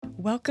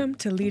Welcome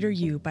to Leader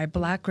You by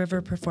Black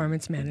River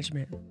Performance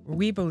Management, where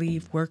we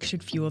believe work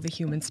should fuel the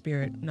human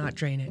spirit, not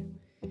drain it.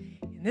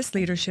 In this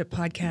leadership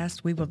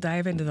podcast, we will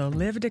dive into the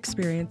lived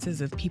experiences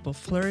of people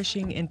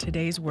flourishing in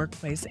today's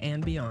workplace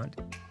and beyond.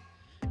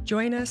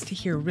 Join us to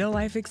hear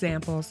real-life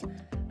examples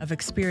of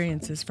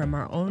experiences from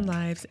our own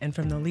lives and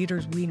from the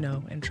leaders we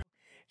know and trust.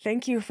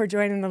 Thank you for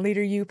joining the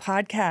Leader You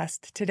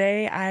podcast.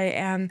 Today,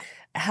 I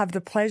have the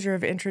pleasure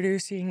of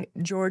introducing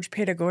George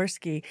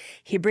Pedagorski.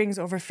 He brings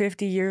over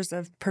 50 years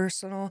of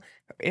personal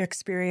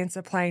experience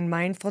applying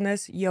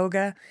mindfulness,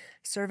 yoga,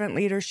 servant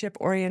leadership,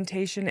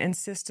 orientation, and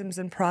systems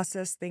and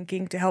process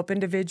thinking to help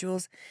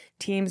individuals,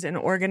 teams, and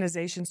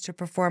organizations to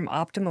perform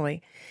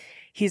optimally.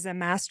 He's a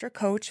master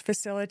coach,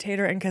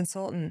 facilitator, and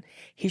consultant.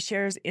 He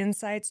shares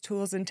insights,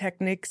 tools, and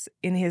techniques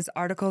in his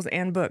articles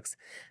and books.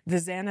 The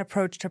Zen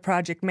approach to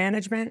project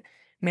management,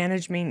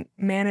 managing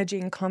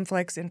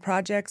conflicts in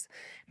projects,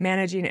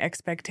 managing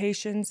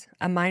expectations,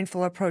 a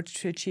mindful approach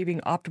to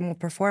achieving optimal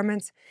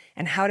performance,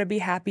 and how to be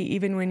happy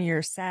even when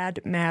you're sad,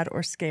 mad,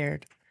 or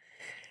scared.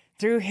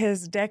 Through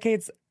his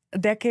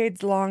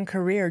decades-long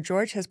career,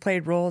 George has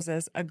played roles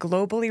as a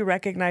globally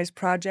recognized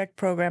project,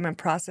 program, and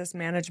process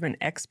management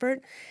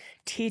expert,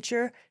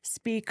 teacher,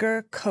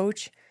 speaker,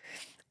 coach,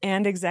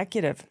 and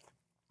executive.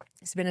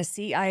 He's been a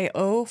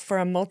CIO for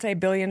a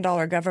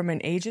multi-billion-dollar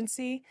government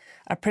agency,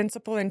 a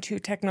principal in 2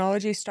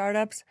 technology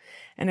startups,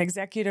 an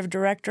executive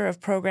director of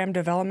program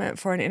development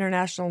for an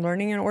international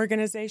learning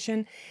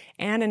organization,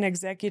 and an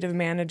executive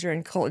manager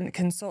and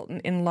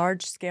consultant in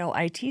large-scale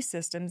IT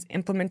systems,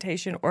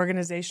 implementation,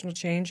 organizational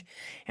change,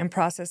 and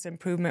process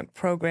improvement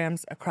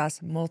programs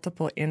across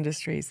multiple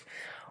industries.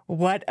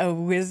 What a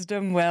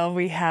wisdom well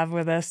we have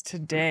with us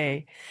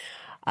today.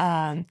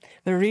 The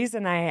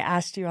reason I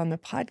asked you on the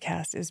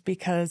podcast is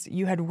because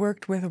you had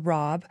worked with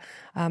Rob,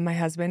 my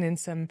husband, in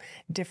some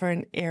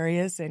different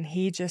areas, and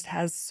he just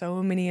has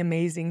so many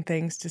amazing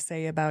things to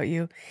say about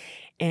you.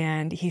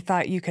 And he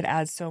thought you could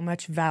add so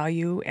much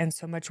value and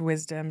so much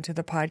wisdom to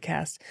the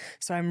podcast.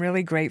 So I'm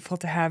really grateful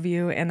to have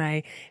you, and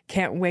I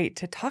can't wait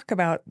to talk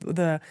about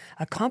a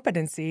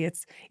competency.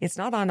 It's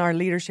not on our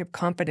leadership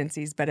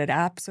competencies, but it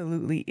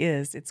absolutely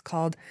is. It's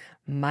called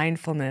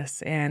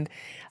mindfulness, and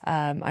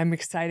I'm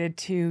excited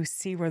to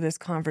see where this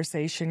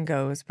conversation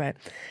goes. But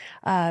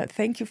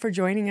thank you for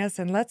joining us,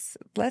 and let's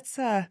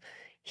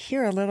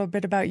hear a little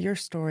bit about your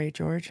story,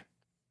 George.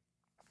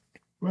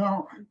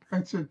 Well,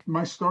 that's it.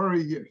 My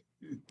story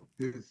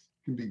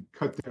can be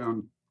cut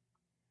down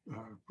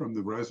from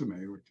the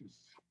resume, which is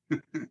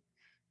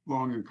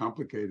long and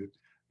complicated.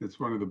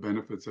 It's one of the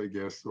benefits, I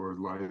guess, or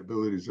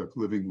liabilities of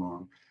living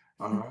long.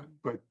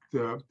 But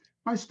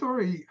my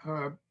story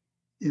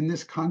in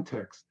this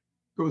context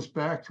goes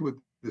back to a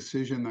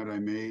decision that I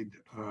made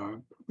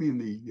probably in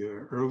the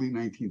early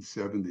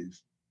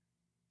 1970s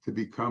to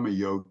become a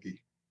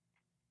yogi.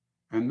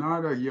 And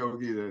not a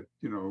yogi that,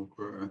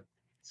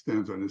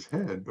 stands on his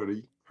head, but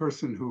a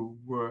person who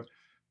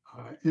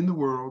in the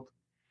world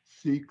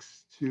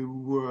seeks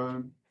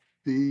to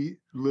be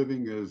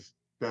living as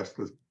best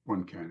as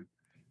one can,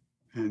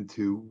 and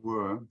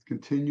to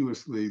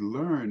continuously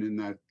learn in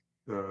that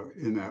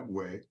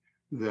way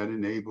that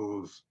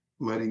enables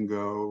letting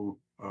go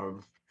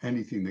of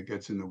anything that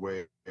gets in the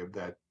way of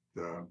that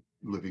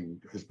living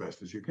as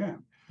best as you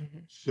can.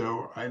 Mm-hmm.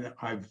 So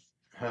I've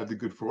had the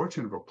good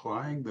fortune of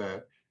applying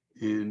that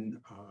in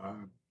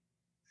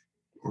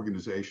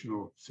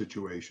organizational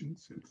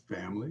situations and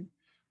family,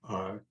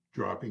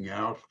 dropping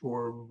out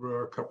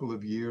for a couple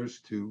of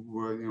years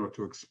to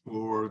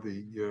explore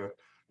the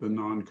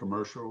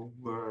non-commercial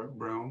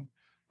realm,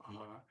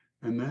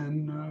 and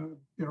then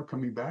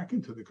coming back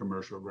into the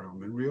commercial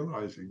realm and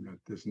realizing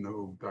that there's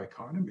no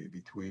dichotomy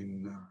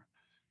between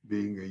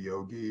being a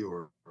yogi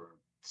or a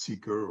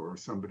seeker or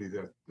somebody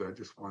that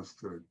just wants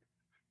to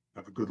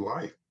have a good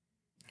life,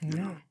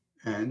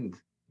 and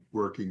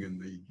working in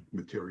the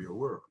material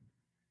world.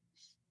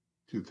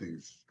 2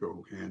 things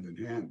go hand in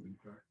hand, in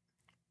fact.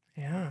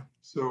 Yeah.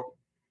 So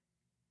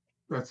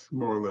that's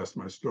more or less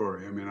my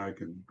story. I mean, I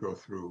can go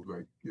through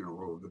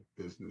all of the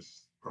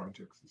business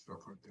projects and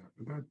stuff like that,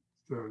 but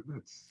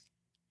that's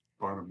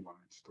bottom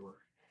line story.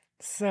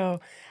 So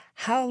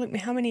how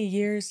many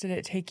years did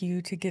it take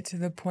you to get to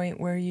the point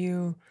where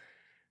you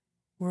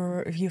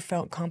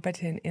felt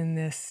competent in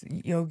this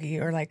yogi,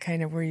 or like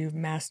kind of where you've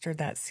mastered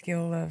that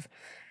skill of,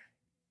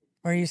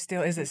 or is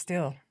it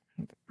still?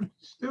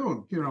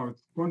 Still,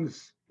 one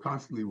is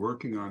constantly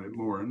working on it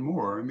more and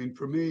more. I mean,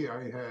 for me,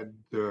 I had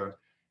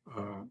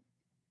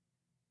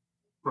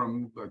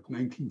from like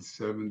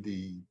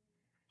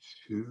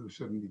 1972,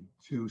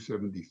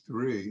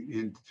 73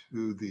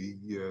 into the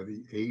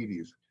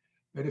 80s,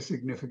 I had a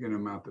significant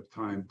amount of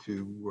time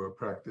to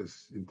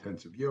practice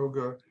intensive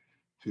yoga,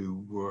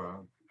 to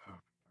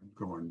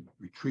go on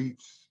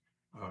retreats,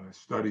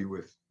 study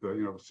with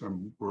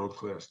some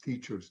world-class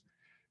teachers.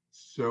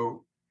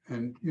 So,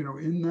 and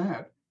in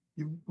that,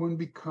 one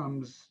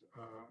becomes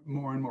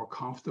more and more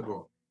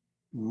comfortable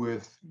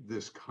with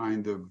this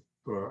kind of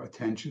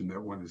attention that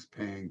one is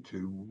paying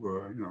to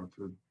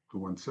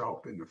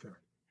oneself, in effect.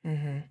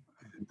 Mm-hmm.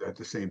 and at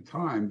the same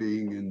time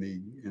being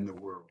in the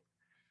world.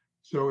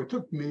 So it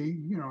took me,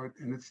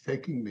 and it's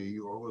taking me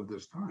all of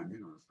this time,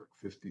 it's like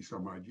 50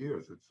 some odd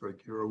years. It's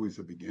like you're always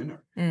a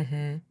beginner.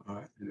 Mm-hmm.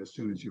 And as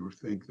soon as you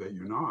think that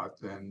you're not,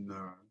 then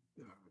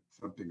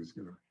something is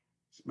going to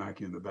smack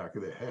you in the back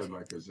of the head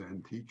like a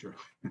Zen teacher.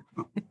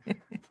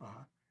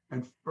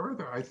 And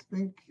further, I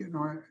think,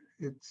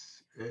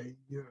 it's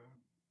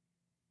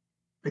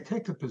I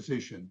take the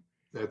position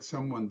that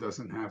someone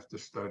doesn't have to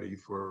study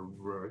for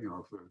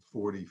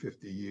 40,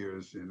 50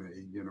 years in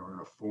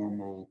a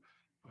formal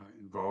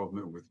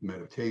involvement with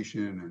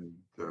meditation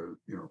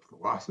and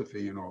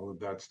philosophy and all of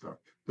that stuff.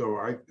 Though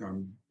I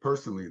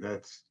personally,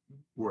 that's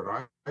what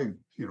I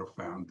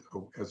found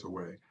as a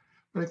way.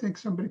 But I think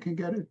somebody can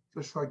get it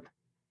just like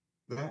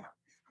that.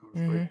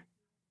 It's Mm-hmm. like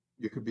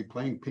you could be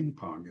playing ping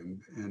pong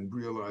and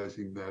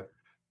realizing that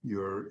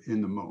you're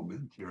in the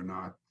moment. You're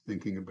not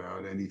thinking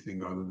about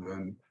anything other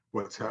than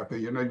what's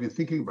happening. You're not even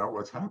thinking about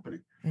what's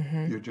happening.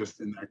 Mm-hmm. You're just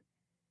in that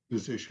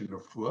position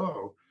of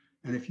flow.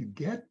 And if you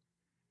get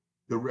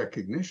the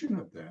recognition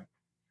of that,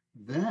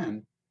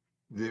 then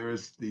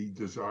there's the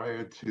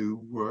desire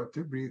to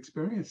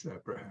re-experience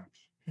that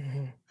perhaps.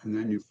 Mm-hmm. And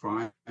then you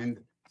find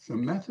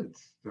some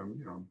methods,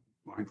 some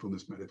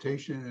mindfulness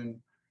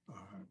meditation,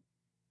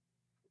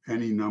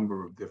 any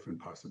number of different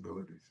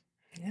possibilities.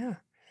 Yeah.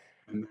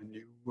 And then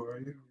you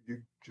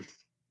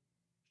just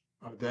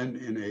are then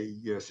in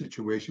a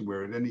situation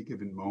where at any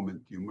given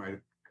moment you might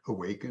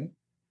awaken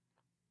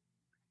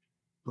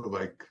for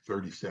like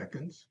 30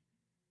 seconds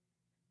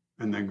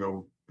and then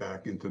go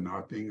back into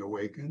not being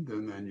awakened,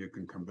 and then you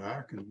can come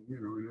back and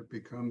and it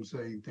becomes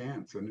a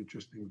dance, an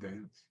interesting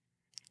dance.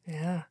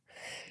 Yeah.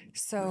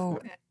 So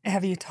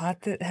have you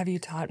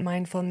taught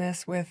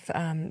mindfulness with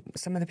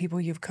some of the people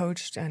you've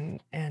coached,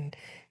 and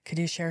could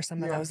you share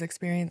some of those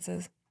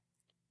experiences?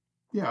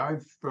 Yeah,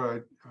 I've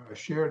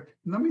shared.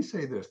 Let me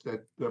say this: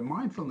 that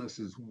mindfulness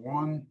is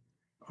one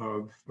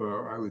of,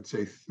 I would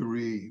say,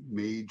 three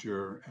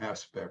major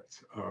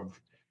aspects of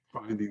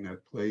finding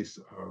that place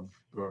of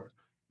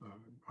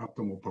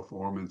optimal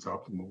performance,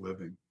 optimal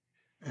living.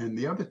 And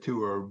the other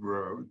two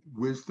are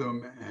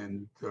wisdom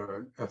and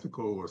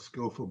ethical or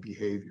skillful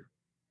behavior.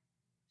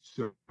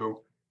 So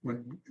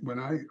when what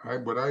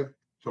I've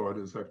taught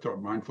is I've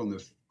taught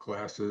mindfulness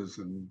classes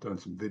and done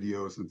some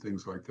videos and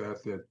things like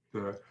that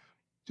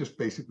just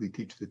basically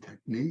teach the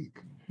technique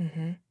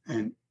Mm-hmm.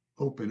 and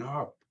open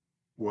up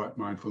what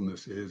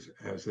mindfulness is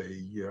as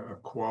a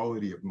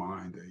quality of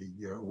mind,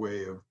 a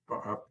way of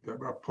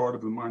a part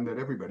of the mind that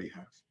everybody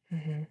has.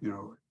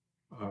 Mm-hmm.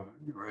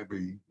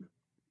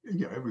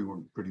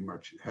 Everyone pretty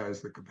much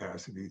has the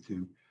capacity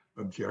to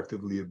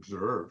objectively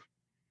observe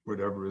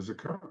whatever is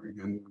occurring,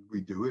 and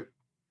we do it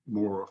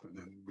more often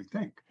than we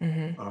think.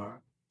 Mm-hmm.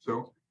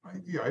 So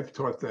I've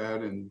taught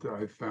that, and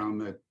I've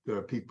found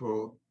that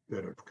people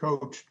that I've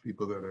coached,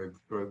 people that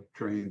I've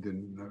trained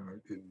in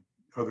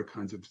other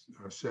kinds of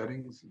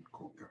settings,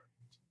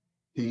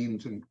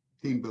 teams and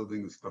team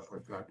building and stuff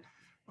like that,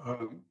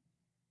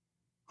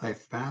 I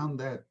found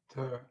that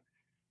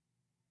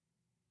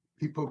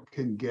people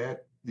can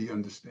get the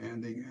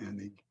understanding and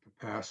the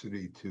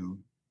capacity to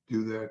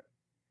do that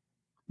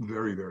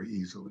very, very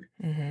easily.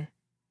 Mm-hmm.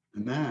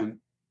 And then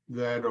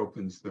that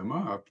opens them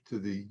up to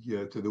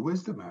the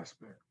wisdom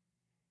aspect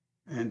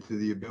and to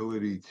the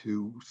ability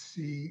to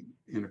see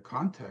in a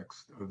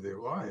context of their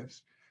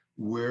lives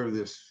where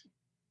this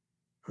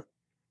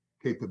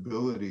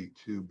capability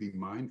to be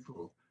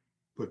mindful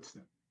puts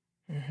them.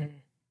 Mm-hmm.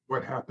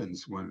 What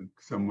happens when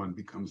someone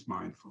becomes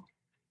mindful?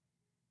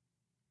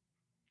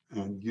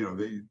 And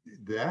the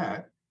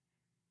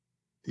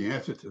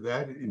answer to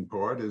that in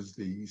part is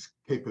these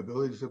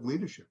capabilities of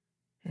leadership.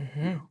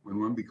 Mm-hmm. When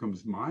one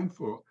becomes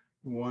mindful,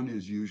 one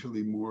is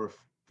usually more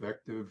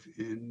effective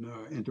in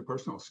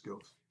interpersonal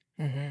skills.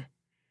 Mm-hmm.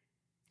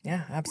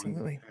 Yeah,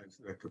 absolutely.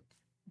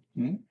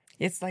 Hmm?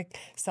 It's like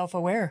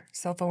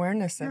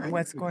self-awareness of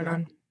what's going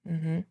on.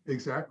 Mm-hmm.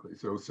 Exactly.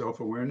 So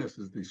self-awareness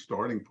is the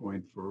starting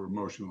point for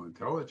emotional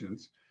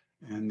intelligence,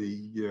 and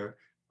the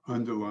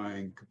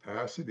underlying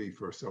capacity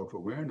for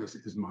self-awareness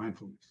is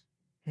mindfulness.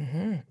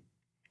 Mm-hmm.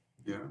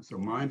 Yeah. So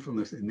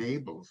mindfulness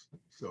enables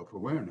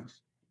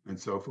self-awareness, and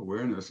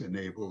self-awareness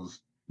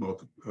enables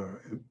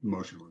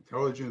emotional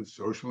intelligence,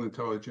 social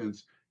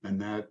intelligence, and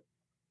that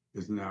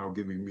is now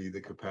giving me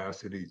the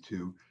capacity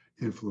to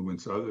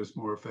influence others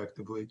more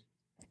effectively.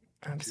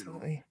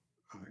 Absolutely.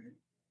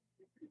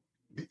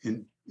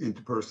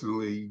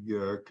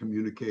 Interpersonally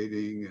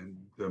communicating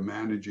and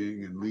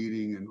managing and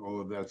leading and all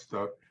of that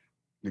stuff,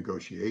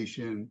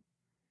 negotiation,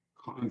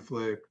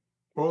 conflict,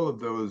 all of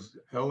those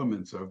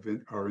elements of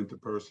our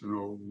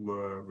interpersonal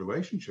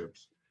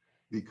relationships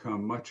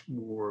become much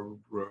more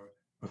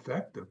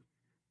effective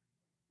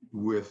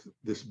with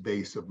this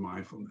base of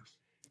mindfulness.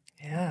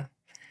 Yeah,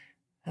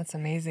 that's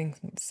amazing.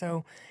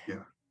 So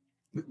Yeah.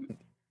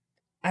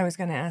 I was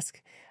going to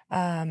ask,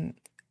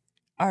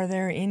 are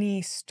there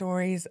any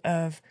stories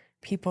of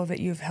people that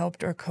you've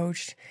helped or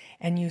coached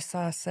and you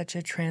saw such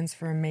a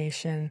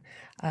transformation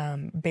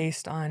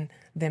based on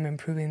them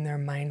improving their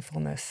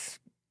mindfulness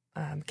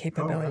Oh,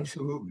 capabilities.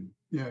 absolutely.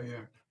 Yeah,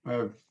 yeah. I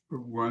have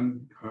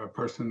one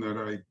person that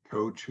I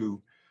coach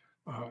who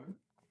uh,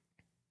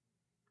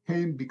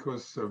 came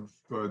because of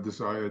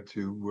desire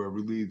to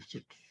relieve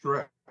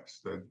stress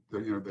that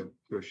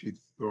she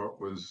thought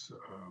was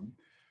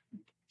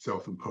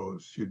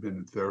self-imposed. She'd been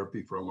in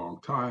therapy for a long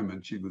time,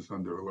 and she was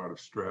under a lot of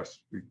stress.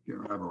 I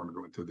don't want to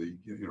go into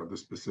the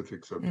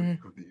specifics of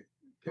Mm-hmm.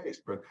 the case,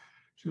 but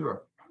she's a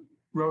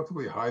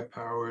relatively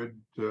high-powered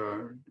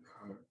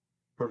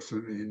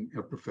person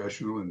a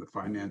professional in the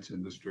finance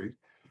industry,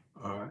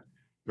 uh,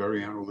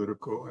 very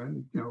analytical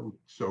and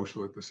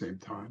social at the same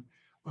time.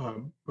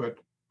 But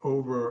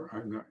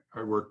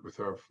I worked with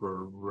her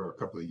for a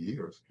couple of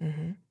years,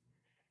 Mm-hmm.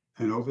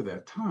 and over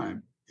that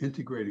time,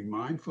 integrating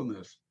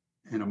mindfulness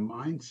and a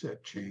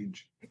mindset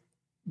change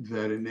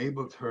that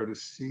enabled her to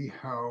see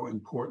how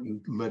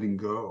important letting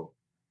go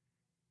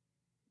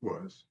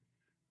was.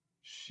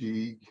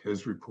 She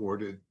has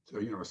reported,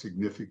 a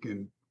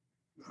significant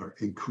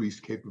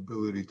increased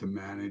capability to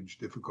manage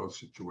difficult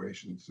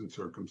situations and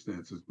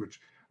circumstances, which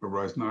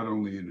arise not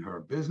only in her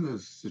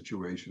business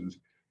situations,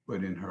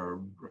 but in her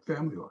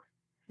family life.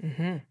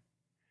 Mm-hmm.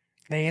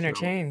 They So,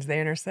 interchange, they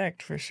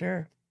intersect for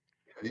sure.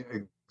 yeah,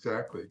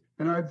 exactly.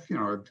 And I've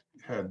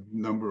had a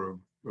number of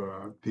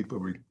people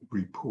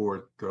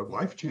report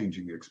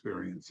life-changing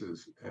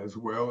experiences, as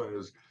well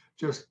as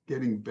just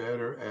getting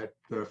better at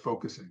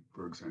focusing,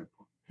 for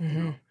example. You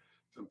Mm-hmm. know,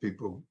 some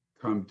people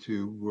come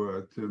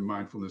to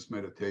mindfulness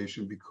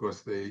meditation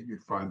because you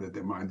find that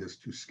their mind is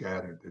too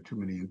scattered. There are too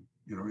many,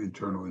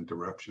 internal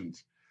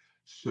interruptions.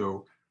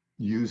 So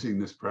using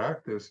this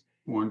practice,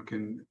 one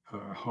can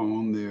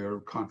hone their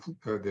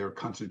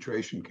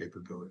concentration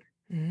capability.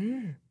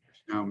 Mm-hmm.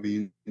 Now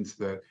means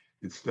that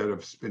instead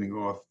of spinning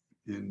off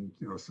in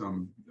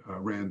some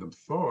random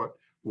thought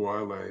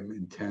while I'm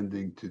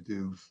intending to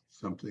do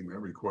something that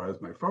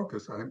requires my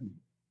focus, I'm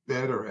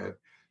better at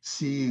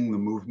seeing the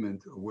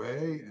movement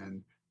away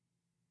and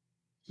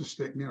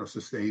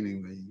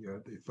sustaining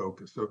the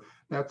focus. So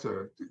that's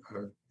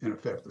in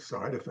effect a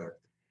side effect,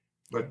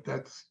 but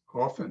that's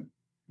often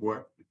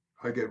what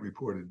I get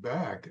reported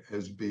back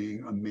as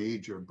being a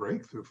major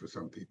breakthrough for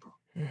some people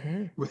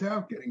Mm-hmm.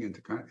 without getting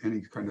into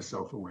any kind of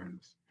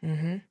self-awareness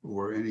Mm-hmm.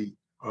 or any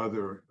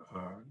other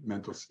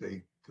mental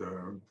state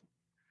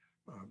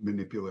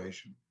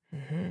manipulation.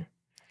 Mm-hmm.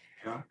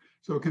 Yeah.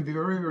 So it can be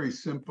very, very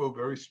simple,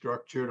 very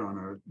structured on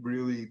a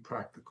really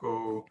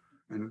practical,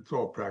 and it's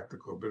all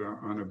practical, but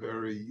on a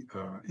very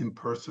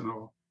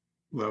impersonal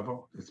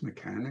level. It's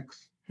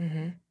mechanics,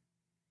 Mm-hmm.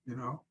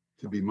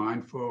 to be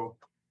mindful,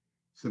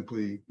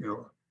 simply,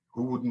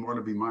 who wouldn't want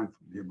to be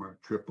mindful? You want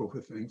to trip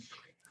over things.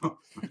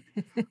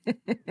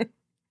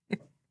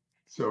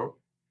 So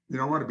you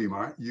don't want to be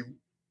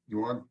you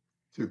want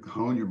to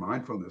hone your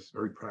mindfulness,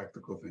 very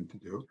practical thing to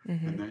do.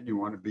 Mm-hmm. And then you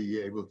want to be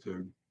able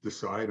to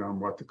decide on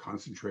what to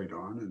concentrate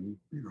on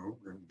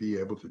and be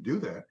able to do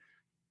that.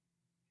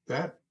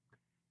 That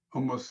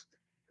almost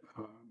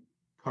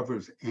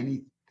covers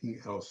anything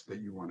else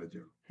that you want to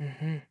do,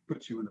 Mm-hmm.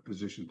 puts you in a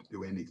position to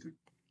do anything.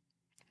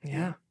 Yeah.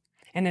 Yeah.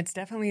 And it's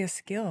definitely a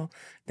skill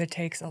that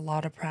takes a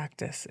lot of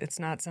practice. It's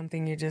not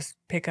something you just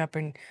pick up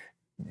and,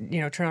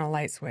 turn on a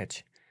light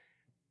switch.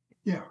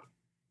 Yeah.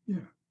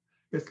 Yeah.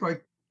 It's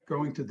like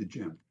going to the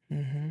gym.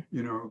 Mm-hmm.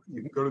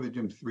 You can go to the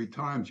gym 3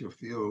 times, you'll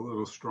feel a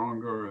little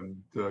stronger, and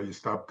you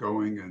stop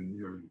going and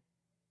your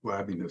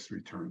flabbiness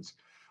returns.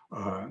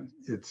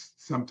 It's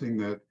something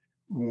that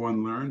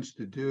one learns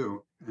to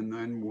do, and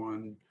then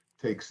one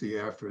takes the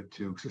effort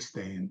to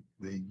sustain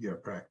the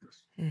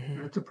practice. Mm-hmm.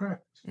 And it's a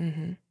practice.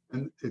 Mm-hmm.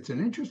 And it's an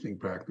interesting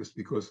practice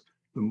because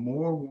the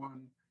more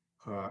one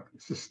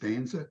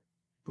sustains it,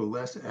 the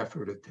less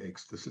effort it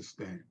takes to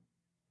sustain.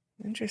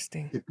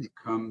 Interesting. It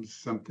becomes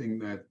something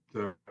that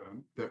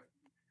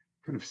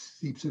kind of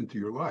seeps into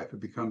your life.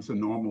 It becomes a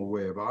normal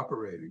way of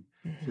operating.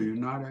 So Mm-hmm. you're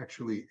not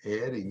actually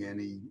adding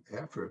any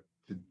effort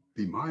to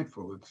be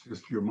mindful. It's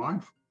just you're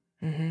mindful.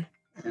 Mm-hmm.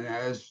 And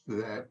as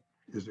that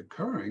is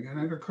occurring, and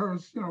it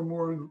occurs,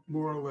 more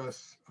or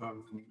less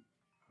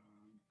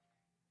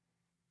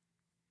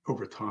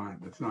over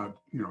time. It's not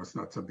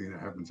something that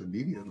happens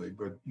immediately,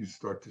 but you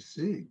start to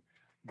see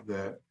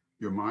that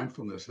your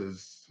mindfulness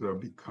has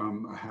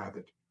become a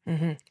habit.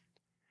 Mm-hmm.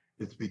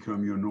 It's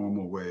become your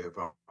normal way of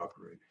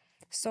operating.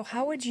 So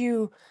how would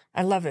you,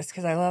 I love this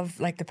because I love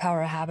like the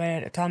power of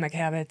habit, atomic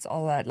habits,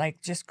 all that,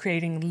 like just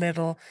creating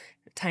little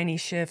tiny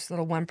shifts,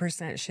 little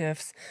 1%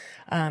 shifts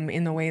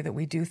in the way that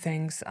we do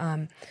things.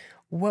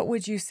 What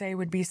would you say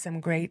would be some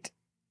great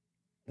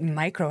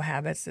micro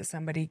habits that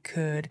somebody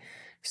could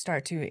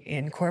start to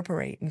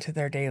incorporate into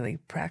their daily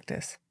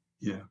practice?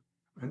 Yeah.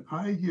 And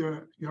I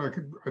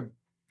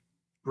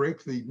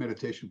break the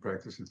meditation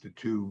practice into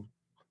two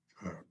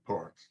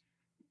parts,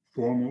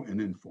 formal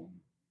and informal.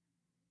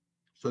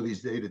 So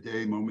these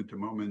day-to-day,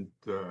 moment-to-moment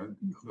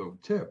little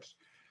tips,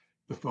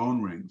 the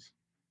phone rings.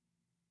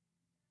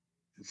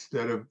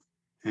 Instead of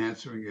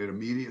answering it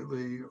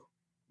immediately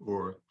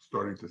or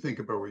starting to think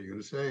about what you're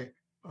going to say,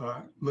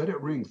 let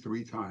it ring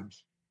 3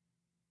 times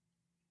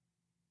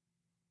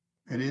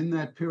And in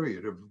that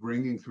period of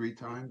ringing 3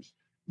 times,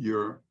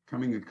 you're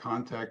coming in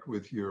contact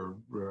with your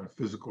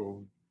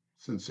physical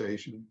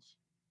sensations,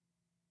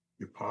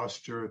 your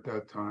posture at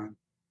that time,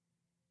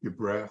 your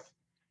breath,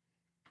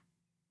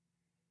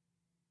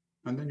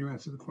 and then you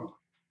answer the phone.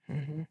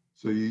 Mm-hmm.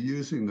 So you're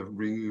using the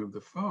ringing of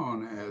the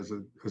phone as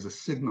a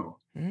signal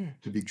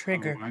to become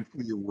Trigger.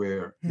 mindfully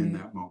aware in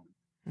that moment.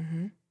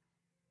 Mm-hmm.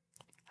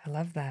 I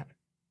love that.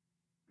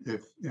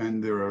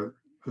 And there are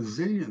a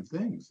zillion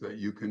things that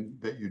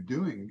you're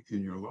doing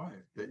in your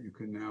life that you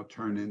can now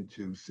turn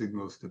into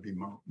signals to be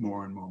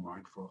more and more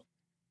mindful.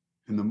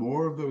 And the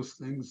more of those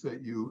things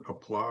that you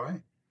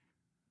apply,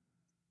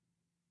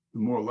 the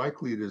more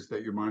likely it is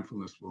that your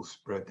mindfulness will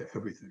spread to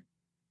everything.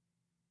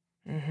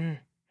 Mm-hmm.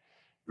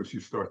 Because you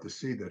start to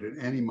see that at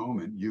any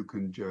moment you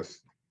can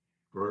just,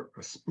 for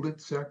a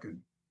split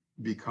second,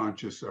 be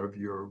conscious of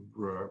your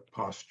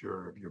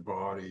posture, of your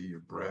body,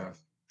 your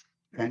breath,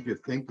 and your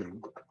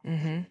thinking.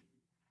 Mm-hmm.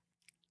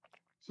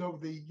 So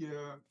the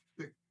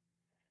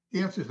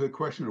answer to the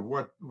question of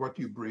what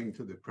you bring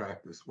to the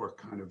practice, what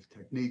kind of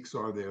techniques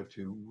are there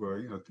to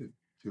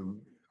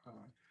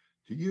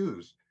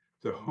use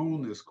to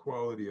hone this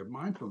quality of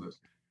mindfulness.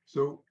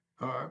 So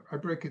I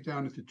break it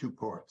down into 2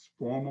 parts: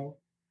 formal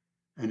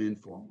and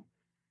informal.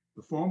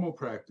 The formal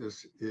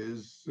practice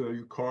is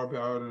you carve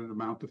out an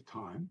amount of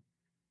time,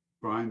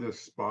 find a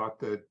spot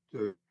that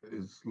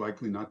is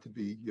likely not to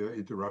be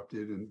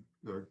interrupted, in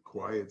a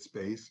quiet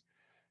space,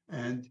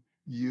 and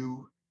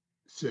you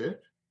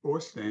sit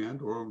or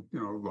stand or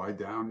lie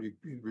down.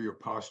 Your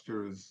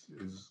posture is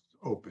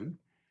open,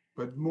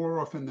 but more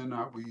often than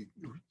not, we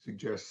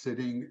suggest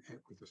sitting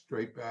with a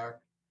straight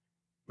back,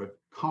 but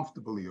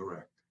comfortably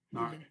erect,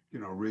 not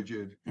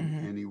rigid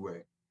in any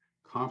way.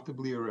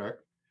 Comfortably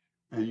erect,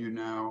 and you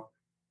now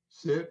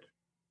sit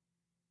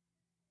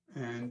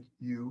and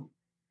you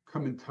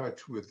come in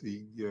touch with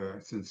the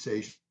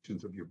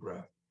sensations of your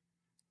breath.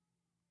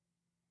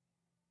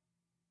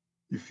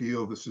 You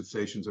feel the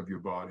sensations of your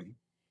body.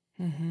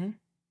 Mm-hmm.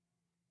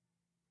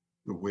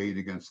 The weight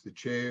against the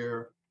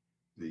chair,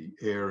 the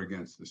air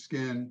against the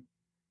skin,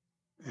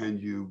 and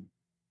you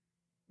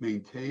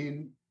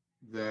maintain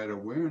that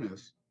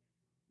awareness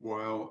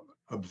while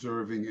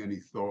observing any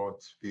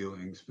thoughts,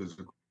 feelings,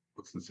 physical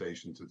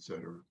sensations,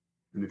 etc.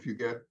 And if you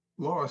get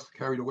lost,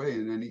 carried away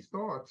in any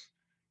thoughts,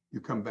 you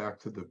come back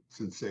to the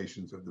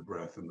sensations of the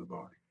breath and the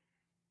body.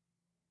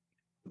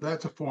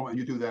 That's a form, and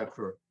you do that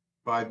for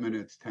 5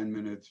 minutes, 10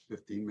 minutes,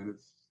 15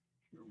 minutes.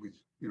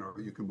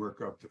 You can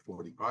work up to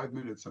 45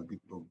 minutes. Some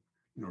people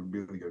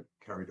really get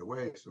carried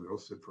away, so they'll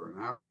sit for an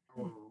hour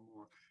or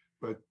more.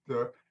 But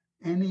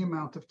any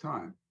amount of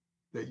time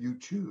that you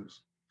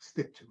choose,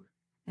 stick to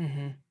it.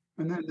 Mm-hmm.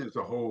 And then there's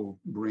a whole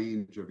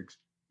range of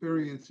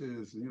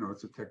experiences.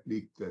 It's a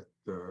technique that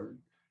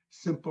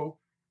simple,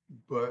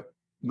 but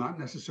not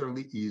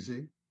necessarily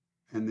easy.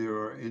 And there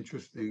are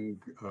interesting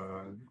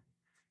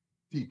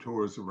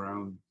detours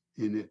around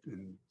in it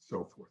and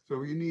so forth.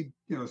 So you need,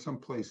 some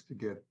place to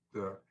get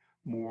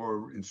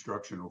more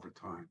instruction over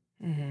time.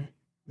 Mm-hmm.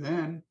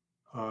 Then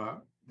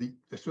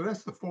so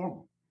that's the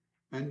formal,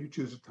 and you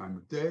choose a time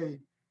of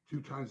day,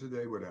 2 times a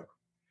day, whatever.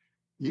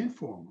 The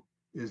informal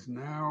is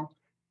now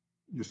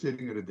you're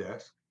sitting at a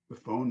desk, the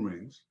phone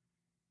rings,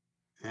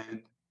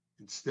 and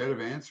instead of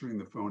answering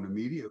the phone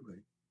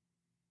immediately,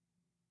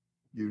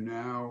 you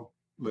now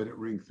let it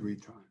ring 3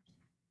 times.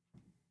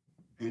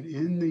 And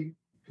in the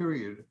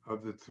period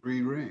of the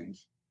 3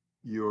 rings,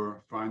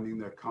 you're finding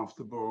that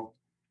comfortable,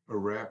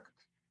 erect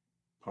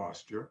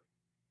posture.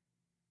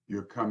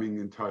 You're coming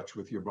in touch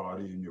with your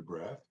body and your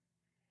breath,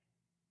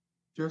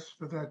 just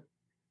for that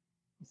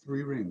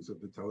 3 rings of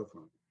the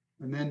telephone.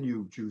 And then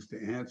you choose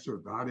to answer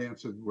or not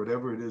answer,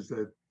 whatever it is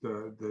that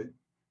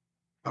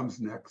comes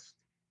next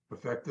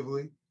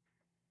effectively,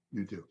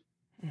 you do.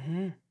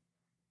 Mm-hmm.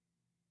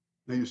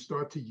 Now you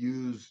start to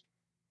use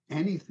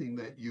anything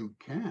that you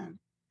can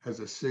as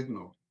a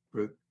signal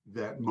for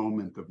that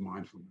moment of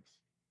mindfulness.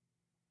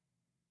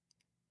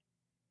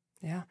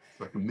 Yeah. It's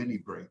like a mini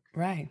break.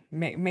 Right.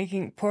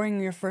 Pouring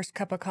your first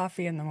cup of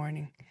coffee in the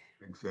morning.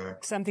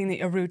 Exactly.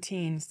 Something a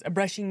routine,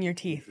 brushing your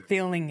teeth,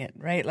 feeling it,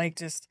 right? Like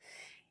just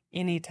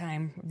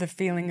anytime, the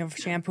feeling of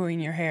shampooing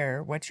your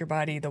hair, what's your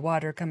body, the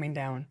water coming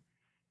down.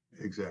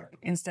 Exactly.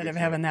 Instead of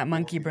having that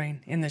monkey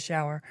brain in the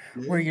shower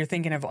where you're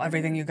thinking of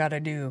everything you got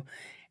to do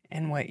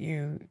and what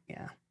you,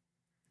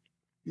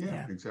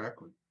 Yeah,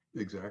 exactly.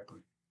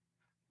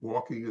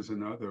 Walking is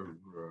another,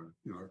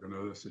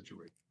 another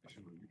situation.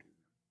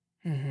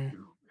 Mm-hmm.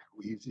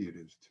 How easy it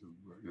is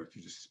to, to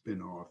just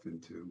spin off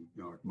into,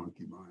 like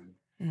monkey mind.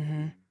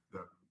 Mm-hmm.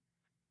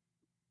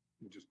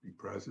 And just be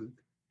present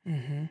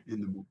Mm-hmm.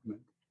 in the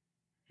movement.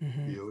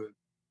 Mm-hmm. Feel it.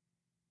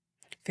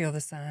 Feel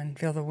the sun,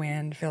 feel the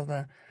wind, feel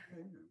the...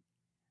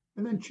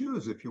 And then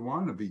choose if you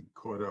want to be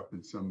caught up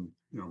in some,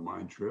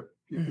 mind trip.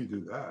 You can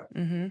do that.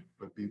 Mm-hmm.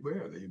 But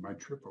beware that you might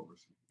trip over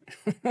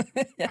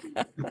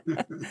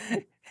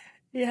something.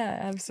 Yeah,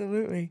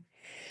 absolutely.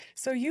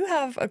 So you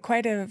have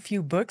quite a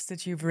few books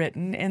that you've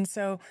written. And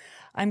so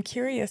I'm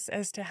curious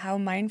as to how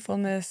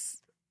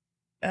mindfulness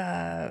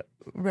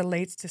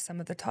relates to some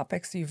of the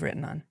topics you've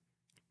written on.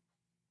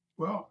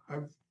 Well,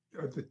 I've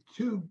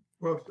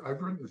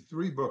written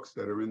 3 books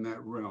that are in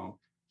that realm.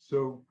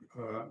 So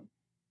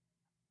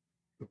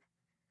the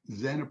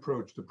Zen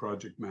approach to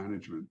project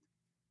management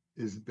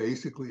is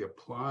basically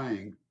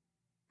applying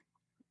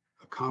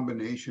a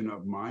combination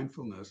of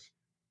mindfulness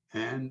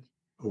and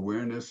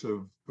awareness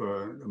of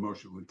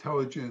emotional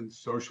intelligence,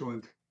 social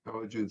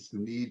intelligence, the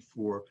need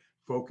for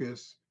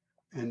focus,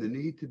 and the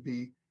need to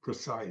be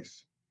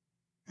precise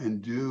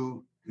and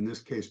do, in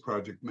this case,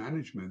 project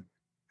management,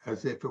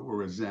 as if it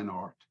were a Zen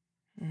art.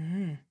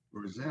 Mm-hmm.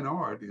 Where Zen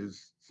art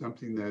is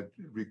something that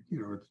it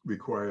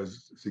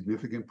requires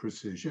significant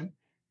precision,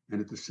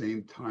 and at the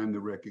same time, the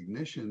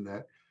recognition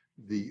that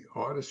the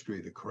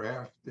artistry, the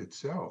craft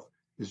itself,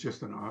 is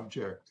just an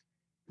object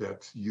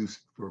that's used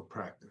for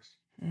practice.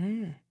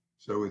 Mm.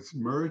 So it's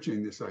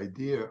merging this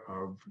idea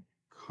of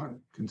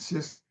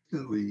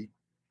consistently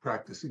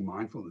practicing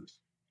mindfulness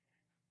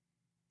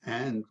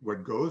and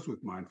what goes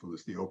with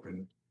mindfulness, the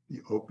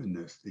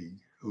openness, the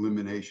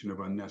elimination of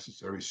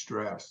unnecessary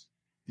stress,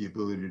 the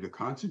ability to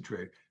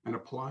concentrate, and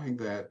applying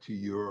that to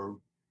your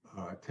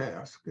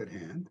task at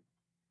hand,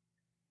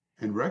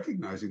 and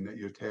recognizing that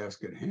your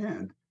task at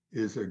hand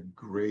is a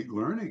great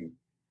learning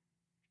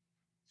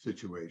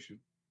situation.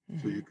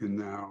 Mm-hmm. So you can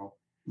now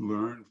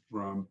learn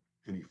from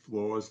any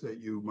flaws that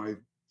you might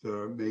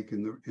make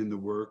in the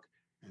work,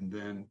 and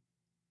then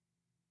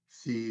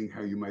seeing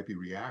how you might be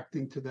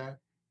reacting to that,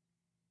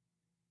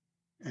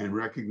 and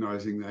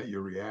recognizing that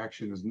your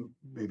reaction is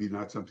maybe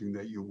not something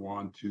that you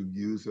want to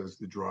use as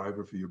the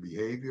driver for your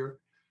behavior,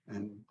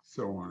 and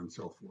so on and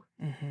so forth.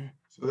 Mm-hmm.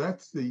 So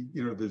that's the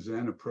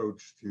Zen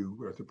approach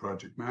to the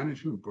project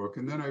management book.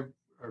 And then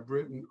I've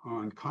written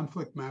on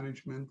conflict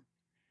management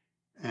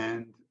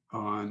and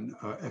on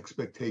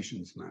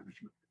expectations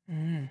management.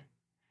 Mm.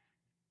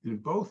 In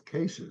both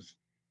cases,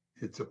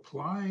 it's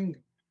applying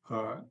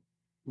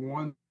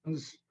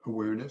one's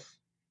awareness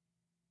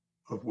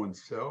of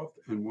oneself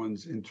and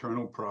one's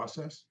internal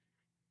process,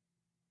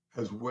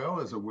 as well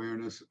as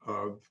awareness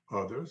of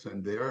others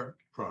and their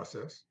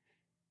process,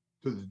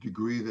 to the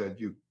degree that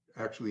you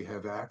actually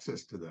have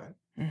access to that.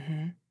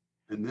 Mm-hmm.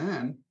 And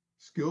then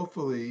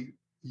skillfully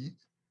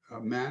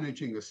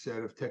managing a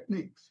set of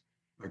techniques,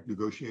 like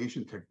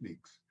negotiation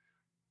techniques,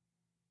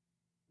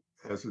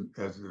 as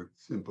a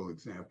simple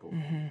example.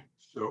 Mm-hmm.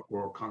 So,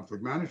 or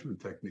conflict management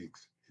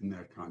techniques in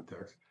that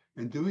context,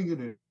 and doing it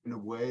in a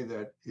way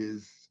that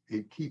is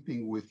in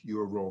keeping with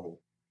your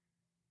role.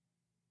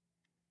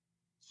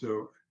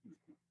 So,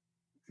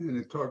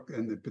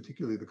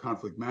 particularly the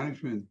conflict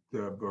management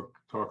book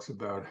talks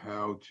about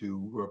how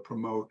to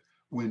promote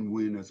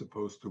win-win as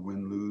opposed to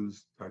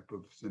win-lose type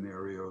of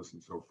scenarios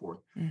and so forth,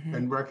 Mm-hmm.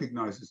 and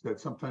recognizes that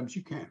sometimes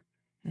you can't.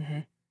 Mm-hmm.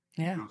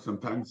 Yeah.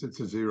 Sometimes it's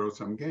a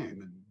zero-sum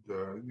game,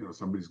 and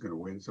somebody's going to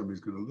win,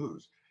 somebody's going to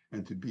lose,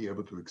 and to be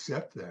able to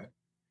accept that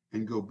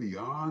and go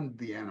beyond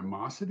the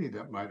animosity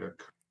that might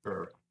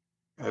occur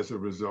as a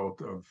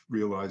result of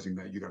realizing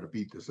that you got to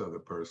beat this other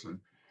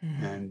person,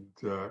 Mm-hmm. and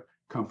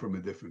come from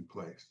a different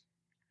place,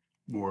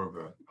 more of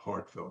a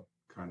heartfelt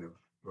kind of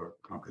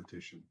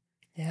competition.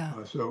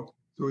 Yeah. So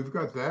we've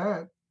got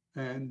that,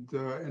 and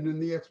in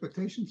the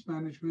expectations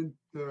management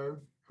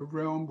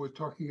realm, we're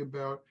talking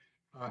about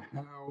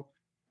how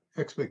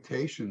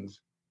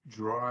expectations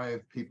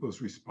drive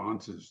people's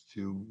responses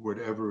to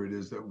whatever it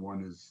is that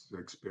one is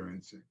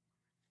experiencing.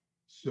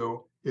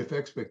 So if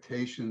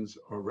expectations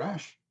are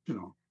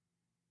rational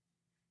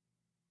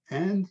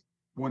and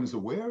one is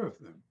aware of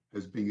them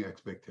as being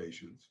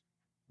expectations,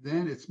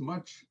 then it's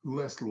much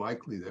less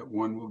likely that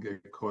one will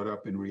get caught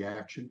up in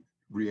reaction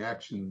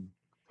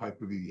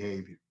type of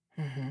behavior.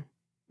 Mm-hmm.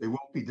 They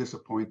won't be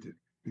disappointed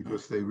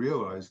because they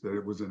realize that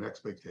it was an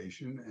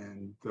expectation.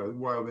 And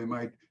while they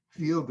might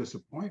feel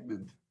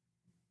disappointment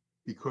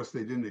because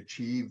they didn't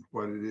achieve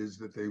what it is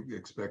that they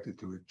expected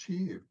to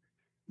achieve,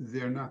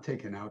 they're not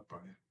taken out by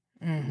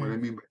it. Mm-hmm. And what I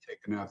mean by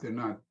taken out,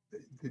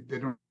 they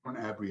don't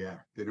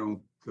abreact. They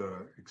don't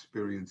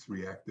experience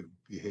reactive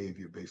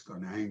behavior based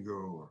on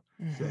anger or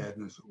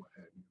sadness or what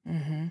have you.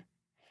 Mm-hmm.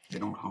 They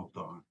don't hold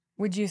on.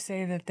 Would you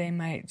say that they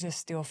might just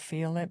still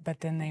feel it,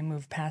 but then they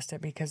move past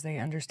it because they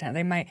understand?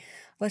 They might,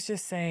 let's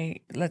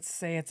say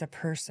it's a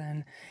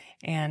person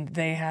and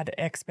they had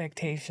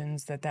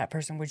expectations that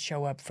person would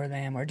show up for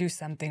them or do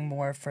something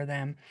more for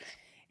them,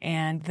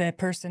 and the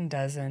person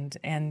doesn't,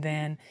 and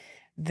then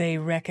they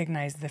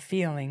recognize the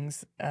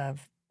feelings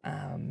of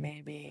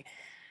maybe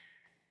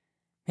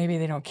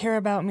they don't care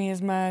about me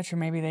as much, or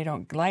maybe they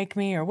don't like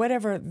me, or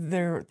whatever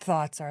their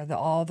thoughts are,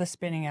 all the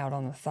spinning out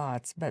on the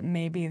thoughts. But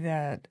maybe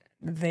that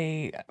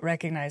they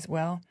recognize,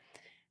 well,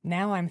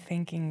 now I'm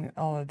thinking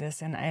all of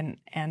this,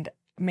 and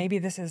maybe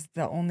this is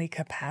the only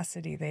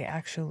capacity they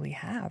actually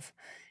have.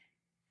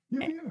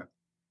 Yeah.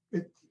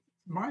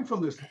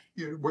 Mindfulness,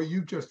 what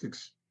you just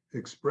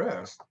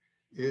expressed,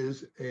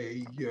 is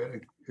a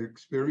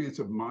experience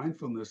of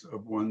mindfulness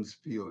of one's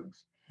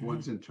feelings,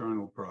 one's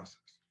internal process.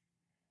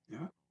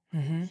 Yeah.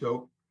 Mm-hmm.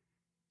 So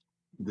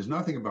There's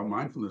nothing about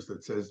mindfulness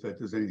that says that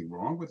there's anything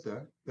wrong with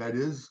that. That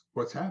is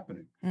what's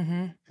happening.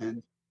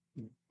 And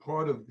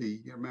part of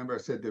remember I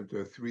said that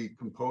there are three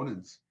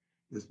components.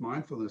 There's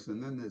mindfulness,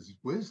 and then there's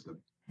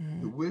wisdom.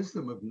 The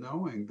wisdom of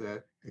knowing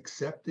that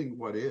accepting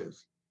what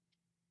is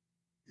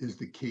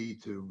the key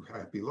to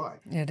happy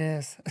life. It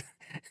is.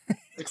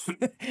 So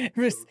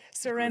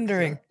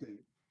Surrendering.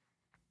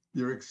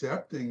 You're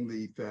accepting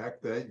the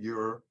fact that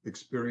you're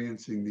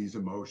experiencing these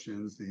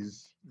emotions,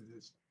 this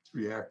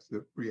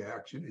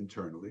reaction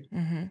internally,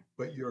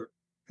 but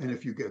and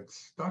if you get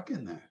stuck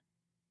in that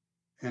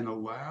and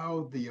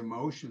allow the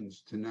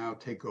emotions to now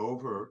take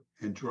over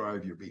and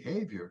drive your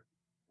behavior,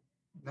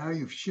 now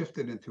you've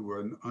shifted into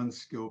an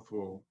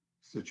unskillful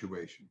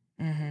situation.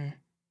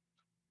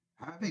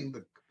 Having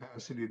the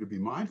capacity to be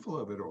mindful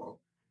of it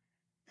all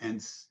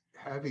and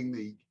having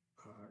the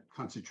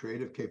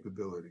concentrative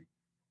capability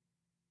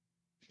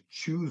to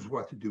choose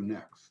what to do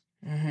next,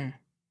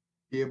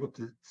 be able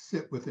to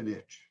sit with an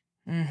itch.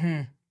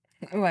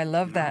 Oh, I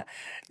love that.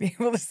 Be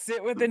able to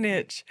sit with an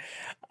itch.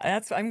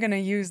 I'm going to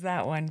use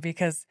that one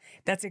because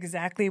that's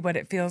exactly what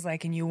it feels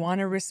like. And you want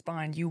to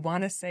respond. You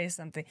want to say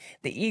something.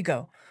 The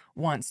ego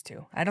wants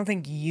to. I don't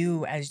think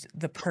you as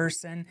the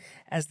person,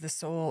 as the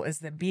soul, as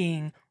the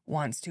being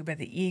wants to, but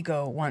the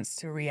ego wants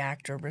to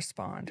react or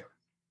respond.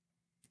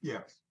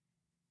 Yes.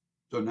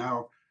 So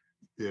now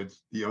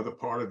it's the other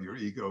part of your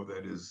ego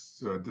that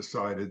is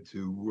decided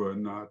to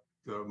not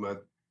let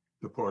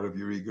the part of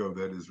your ego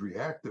that is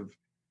reactive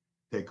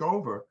take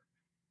over,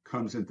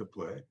 comes into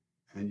play,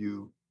 and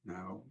you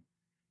now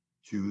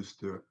choose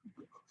to,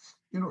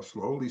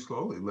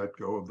 slowly let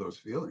go of those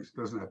feelings. It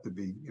doesn't have to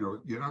be, you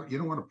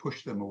don't want to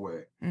push them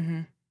away.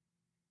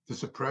 To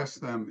suppress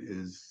them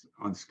is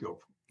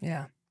unskillful.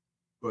 Yeah.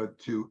 But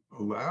to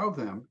allow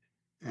them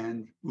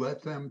and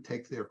let them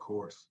take their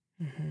course.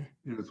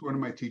 It's one of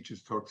my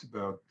teachers talks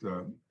about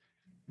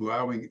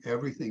allowing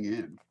everything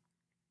in.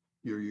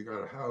 You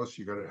got a house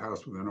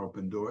with an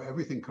open door,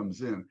 everything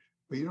comes in,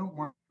 but you don't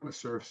want to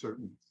serve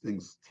certain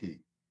things tea.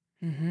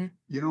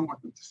 You don't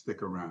want them to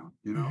stick around,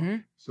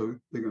 So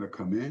they're going to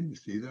come in, you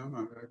see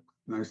them,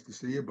 nice to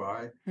see you,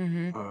 bye.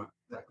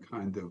 That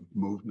kind of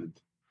movement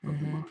of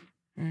the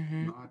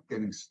mind, not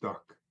getting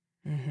stuck.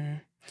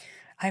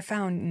 I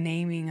found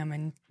naming them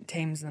and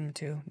tames them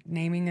too.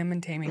 Naming them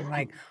and taming,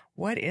 like,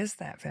 what is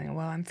that feeling?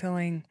 Well, I'm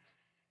feeling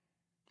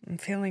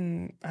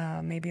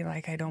maybe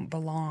like I don't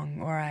belong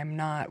or I'm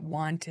not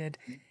wanted.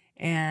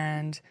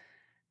 And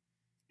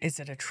is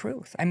it a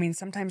truth? I mean,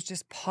 sometimes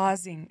just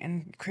pausing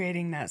and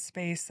creating that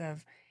space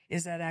of,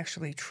 is that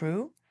actually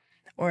true?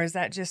 Or is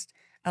that just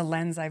a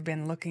lens I've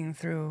been looking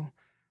through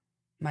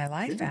my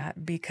life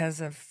at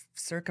because of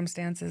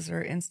circumstances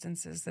or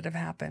instances that have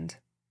happened?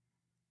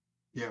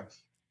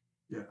 Yes.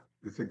 Yeah,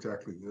 it's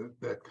exactly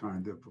that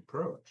kind of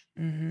approach.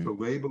 So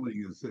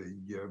labeling is a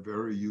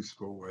very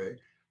useful way.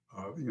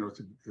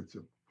 It's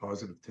a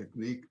positive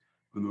technique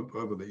on the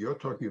level that you're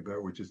talking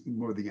about, which is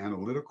more the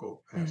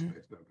analytical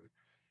aspect of it.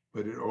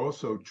 But it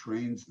also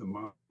trains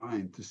the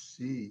mind to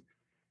see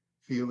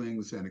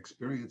feelings and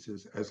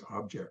experiences as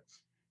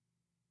objects.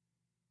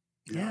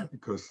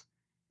 Because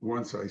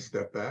once I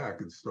step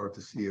back and start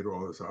to see it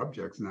all as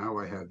objects, now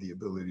I have the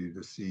ability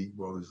to see,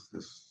 well,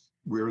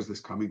 where is this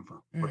coming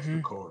from? What's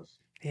the cause?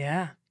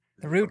 Yeah,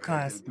 the root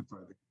cause.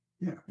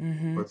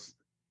 What's the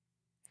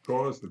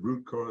cause, the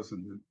root cause,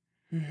 and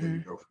then there you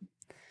go.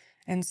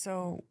 And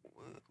so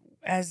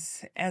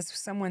as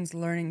someone's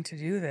learning to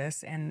do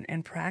this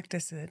and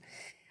practice it,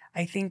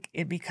 I think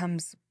it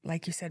becomes,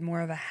 like you said, more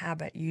of a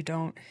habit. You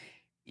don't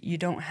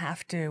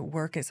have to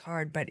work as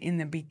hard, but in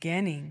the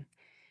beginning,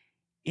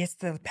 it's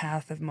the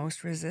path of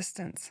most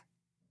resistance.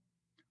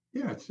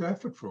 Yeah, it's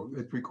effortful.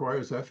 It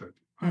requires effort.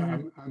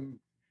 I'm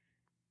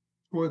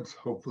towards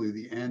hopefully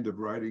the end of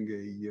writing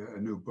a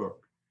new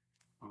book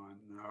on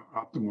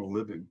optimal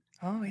living.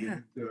 Oh, yeah.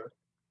 And,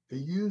 I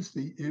use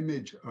the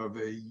image of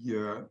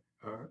a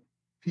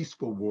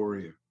peaceful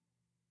warrior.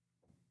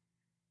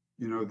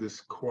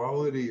 This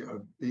quality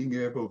of being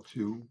able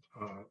to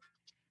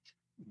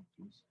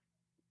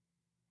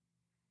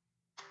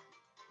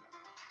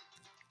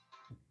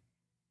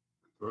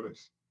thought I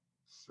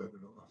set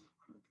it off.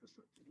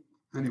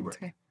 Anyway,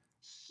 Okay.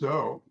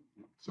 so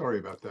sorry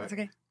about that. That's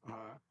okay.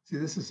 See,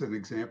 this is an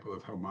example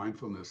of how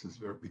mindfulness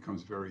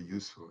becomes very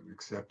useful, and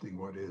accepting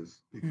what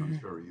is becomes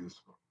very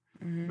useful.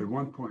 At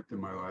one point in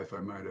my life,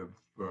 I might have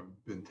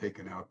been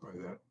taken out by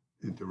that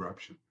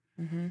interruption.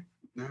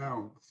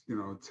 Now,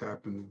 it's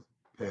happened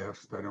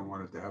past. I don't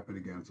want it to happen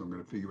again, so I'm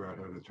going to figure out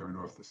how to turn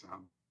off the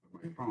sound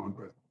of my phone.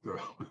 But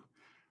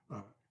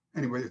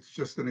anyway, it's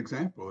just an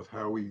example of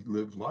how we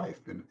live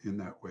life in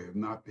that way of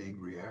not being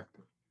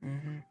reactive.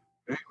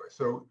 Anyway,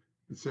 so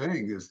the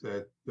saying is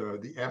that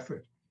the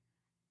effort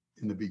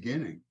in the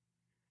beginning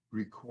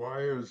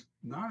requires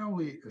not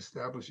only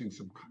establishing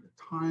some kind of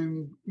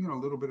time, a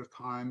little bit of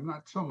time,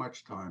 not so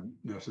much time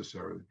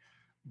necessarily,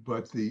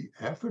 but the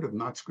effort of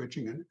not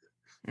scratching an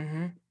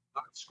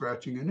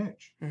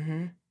itch.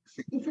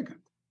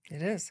 Significant.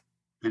 It is.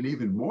 And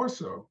even more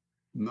so,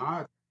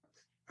 not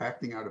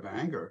acting out of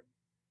anger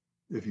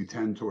if you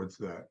tend towards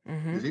that,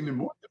 Mm-hmm. is even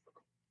more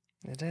difficult.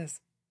 It is.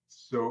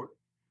 So,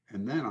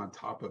 and then on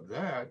top of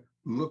that,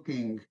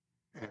 looking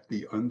at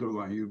the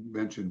underlying, you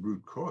mentioned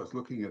root cause,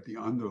 looking at the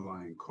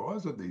underlying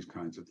cause of these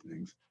kinds of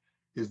things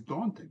is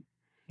daunting.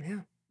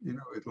 Yeah.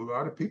 A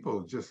lot of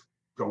people just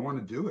don't want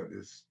to do it.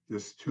 It's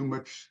just too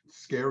much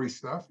scary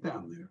stuff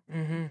down there.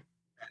 Mm-hmm.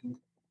 And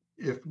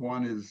if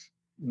one is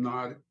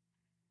not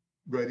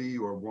ready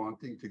or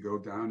wanting to go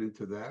down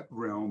into that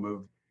realm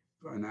of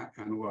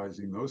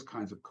analyzing those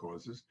kinds of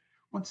causes,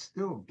 one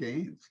still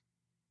gains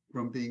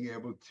from being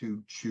able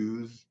to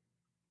choose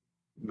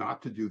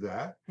not to do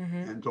that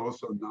Mm-hmm. and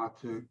also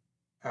not to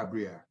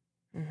abreact,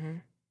 Mm-hmm.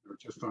 or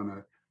just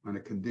on a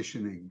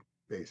conditioning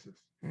basis.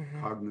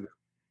 Mm-hmm.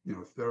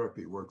 Cognitive,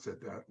 therapy works at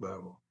that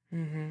level.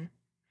 Mm-hmm.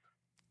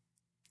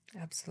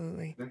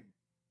 Absolutely.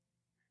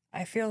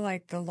 I feel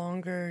like the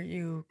longer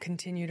you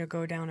continue to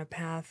go down a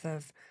path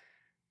of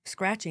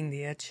scratching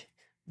the itch,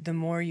 the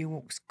more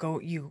you go,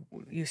 you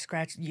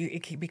scratch,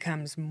 it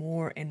becomes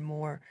more and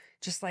more.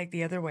 Just like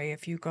the other way,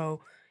 if you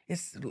go,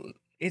 it's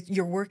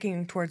you're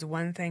working towards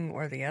one thing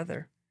or the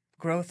other,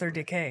 growth or Right.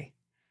 decay.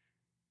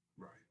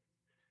 Right.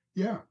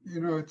 Yeah.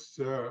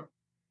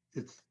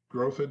 It's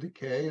growth or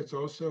decay. It's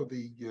also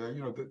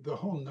the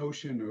whole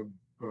notion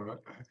of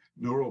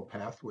neural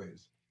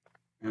pathways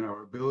and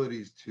our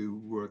abilities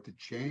to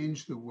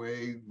change the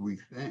way we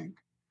think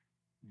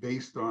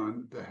based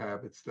on the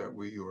habits that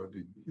we or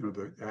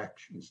the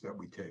actions that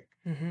we take.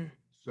 Mm-hmm.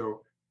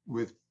 So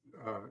with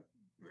uh,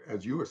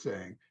 as you were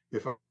saying,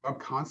 if I'm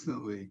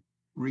constantly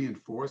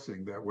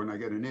reinforcing that when I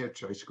get an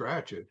itch, I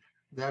scratch it,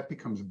 that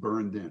becomes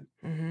burned in.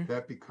 Mm-hmm.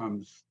 That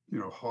becomes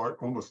hard,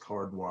 almost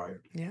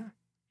hardwired. Yeah.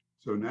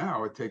 So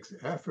now it takes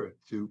effort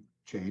to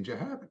change a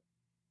habit.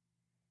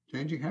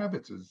 Changing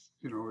habits is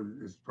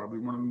probably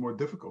one of the more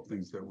difficult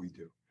things that we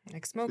do.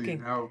 Like So you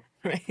smoking, now,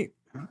 right?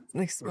 huh?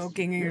 Like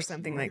smoking or Yes,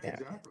 something like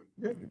that. exactly.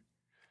 Yeah.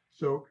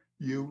 So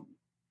you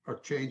are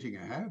changing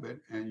a habit,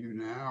 and you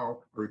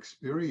now are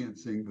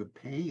experiencing the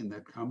pain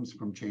that comes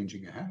from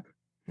changing a habit,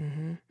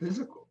 Mm-hmm.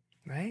 physical.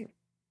 Right.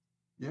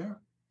 Yeah.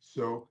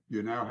 So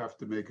you now have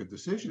to make a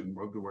decision.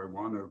 Well, do I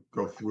want to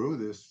go through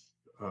this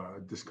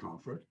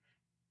discomfort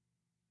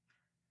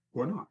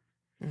or not?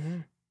 Mm-hmm.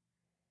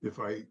 If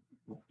I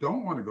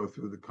don't want to go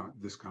through the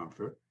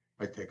discomfort,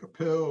 I take a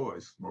pill, I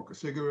smoke a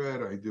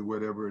cigarette, I do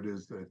whatever it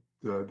is that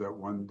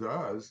one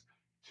does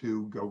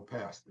to go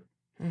past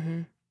it.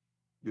 Mm-hmm.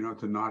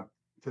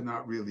 To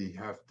not really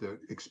have to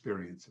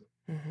experience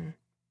it. Mm-hmm.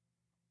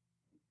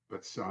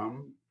 But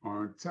some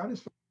aren't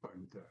satisfied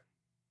with that.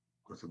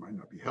 Of course, it might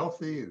not be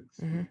healthy.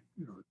 Mm-hmm.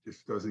 It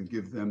just doesn't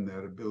give them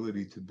that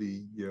ability to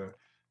be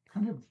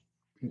kind of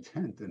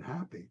content and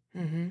happy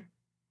Mm-hmm.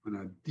 on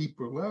a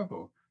deeper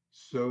level.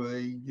 So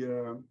they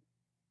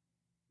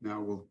now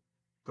will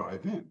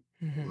dive in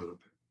a Mm-hmm. little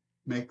bit,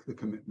 make the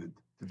commitment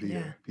to be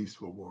Yeah. a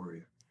peaceful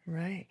warrior.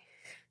 Right.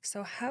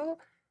 So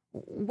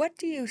what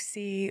do you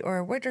see,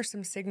 or what are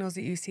some signals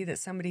that you see that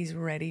somebody's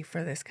ready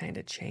for this kind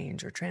of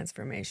change or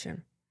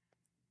transformation?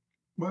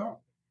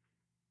 Well,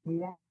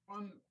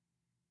 one,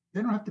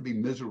 they don't have to be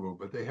miserable,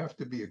 but they have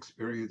to be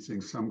experiencing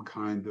some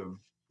kind of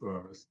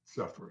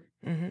suffering.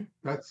 Mm-hmm.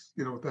 That's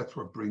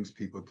what brings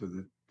people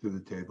to the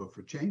table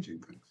for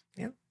changing things.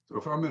 Yep. So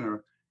if I'm in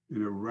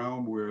a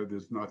realm where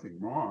there's nothing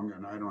wrong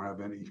and I don't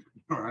have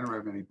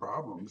any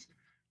problems,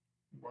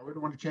 why would I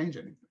want to change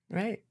anything?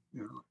 Right.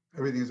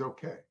 Everything's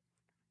okay.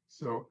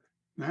 So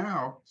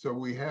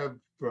we have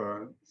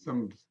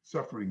some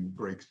suffering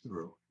breaks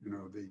through.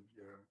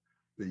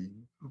 The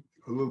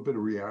a little bit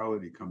of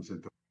reality comes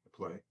into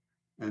play,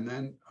 and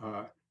then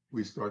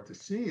we start to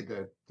see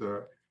that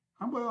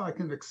well, I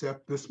can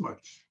accept this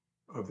much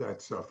of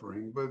that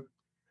suffering, but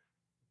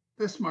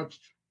this much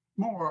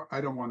more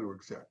I don't want to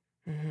accept.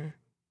 Mm-hmm.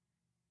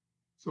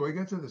 So I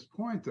get to this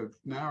point of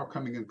now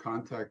coming in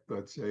contact,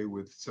 let's say,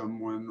 with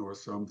someone or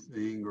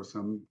something or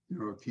some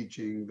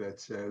teaching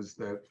that says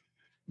that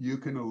you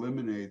can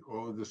eliminate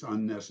all of this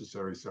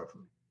unnecessary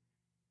suffering.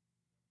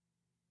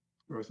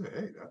 Or I say,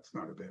 hey, that's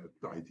not a bad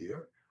idea.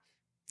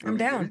 Let I'm me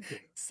get down. into that.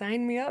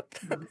 Sign me up.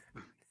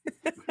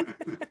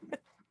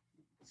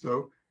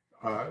 So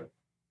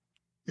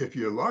if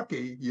you're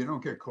lucky, you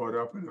don't get caught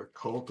up in a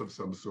cult of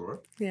some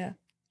sort. Yeah.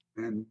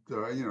 And,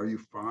 you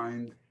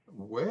find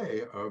a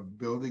way of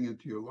building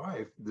into your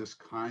life this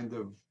kind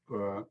of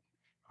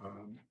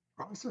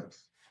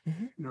process.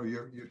 Mm-hmm.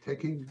 You're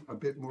taking a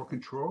bit more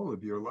control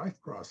of your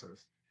life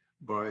process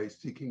by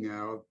seeking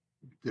out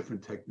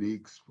different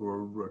techniques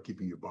for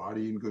keeping your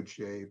body in good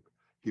shape,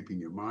 keeping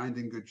your mind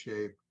in good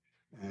shape,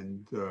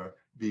 and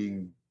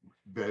being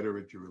better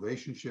at your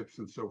relationships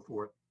and so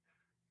forth.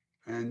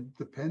 And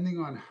depending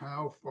on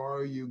how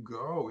far you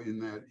go in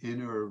that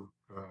inner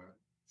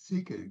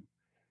seeking,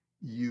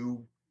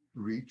 you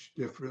reach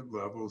different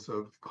levels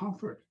of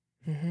comfort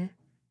Mm-hmm.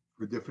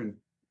 for different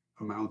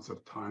amounts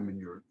of time in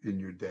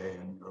your day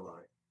and your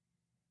life.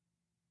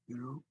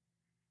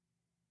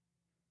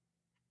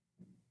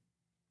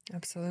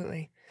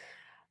 Absolutely.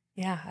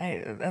 Yeah.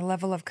 A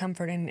level of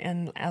comfort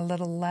and a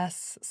little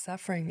less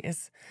suffering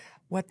is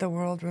what the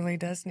world really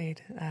does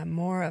need.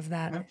 More of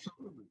that.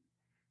 Absolutely.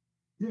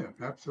 Yeah,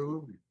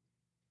 absolutely.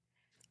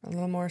 A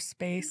little more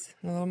space,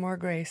 a little more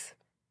grace.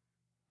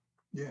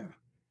 Yeah.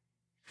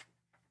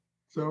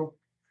 So,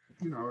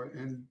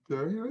 and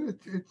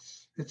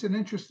it's an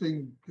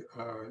interesting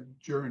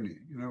journey.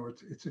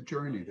 It's a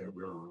journey that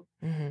we're on.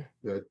 Mm-hmm.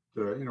 That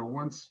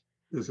once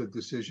there's a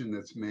decision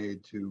that's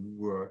made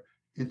to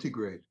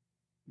integrate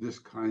this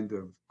kind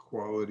of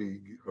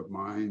quality of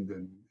mind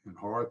and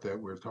heart that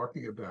we're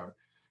talking about,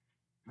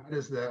 how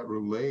does that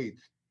relate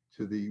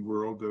to the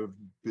world of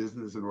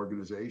business and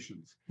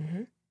organizations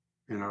Mm-hmm.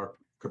 and our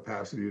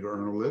capacity to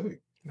earn a living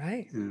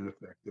Right. in an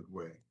effective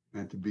way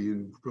and to be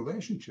in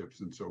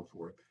relationships and so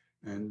forth?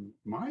 And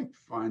my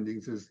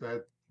findings is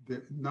that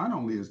not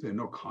only is there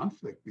no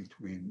conflict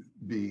between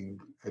being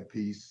at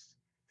peace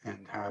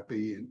and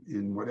happy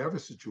in whatever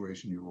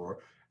situation you are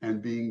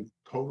and being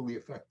totally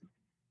effective.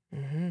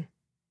 Mm-hmm.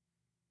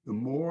 The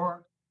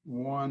more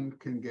one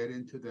can get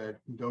into that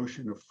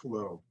notion of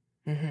flow,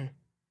 Mm-hmm.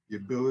 the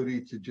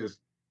ability to just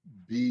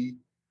be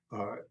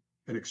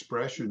an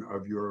expression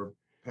of your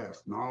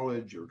past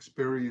knowledge, your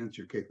experience,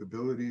 your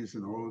capabilities,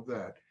 and all of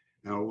that,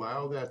 and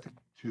allow that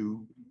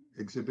to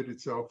exhibit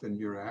itself in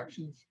your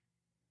actions,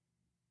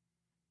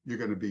 you're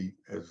going to be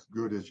as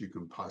good as you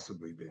can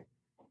possibly be.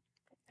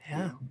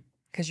 Yeah.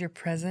 Because you're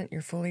present,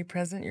 you're fully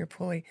present,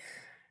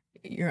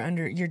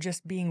 you're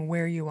just being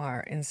where you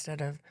are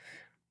instead of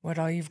what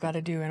all you've got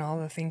to do and all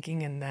the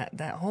thinking and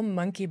that whole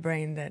monkey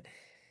brain that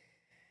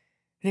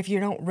if you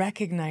don't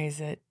recognize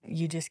it,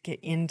 you just get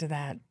into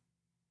that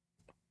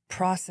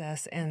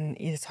process and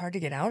it's hard to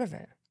get out of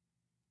it.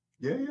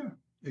 Yeah,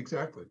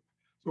 exactly.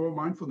 So what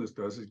mindfulness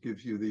does, it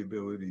gives you the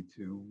ability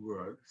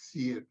to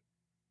see it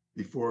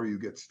before you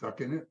get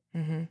stuck in it,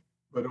 Mm-hmm.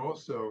 but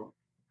also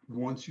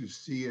once you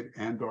see it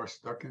and are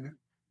stuck in it,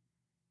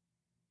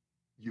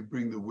 you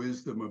bring the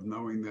wisdom of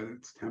knowing that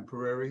it's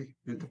temporary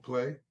into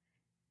play,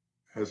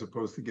 as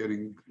opposed to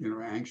getting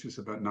anxious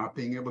about not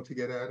being able to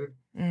get at it,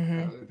 Mm-hmm.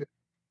 out of it.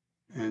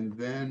 And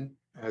then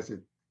as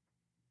it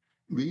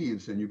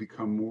leaves and you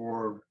become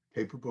more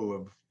capable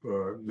of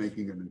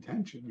making an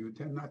intention, you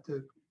intend not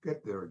to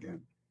get there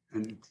again.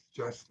 And it's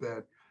just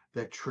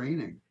that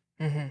training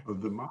Mm-hmm.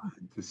 of the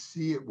mind to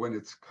see it when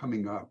it's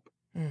coming up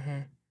Mm-hmm.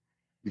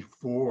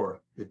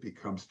 before it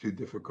becomes too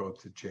difficult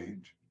to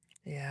change.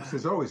 Yeah. Because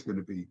there's always going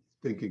to be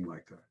thinking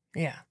like that.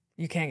 Yeah.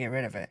 You can't get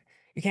rid of it.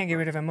 You can't get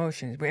rid of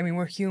emotions. I mean,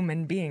 we're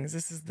human beings.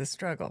 This is the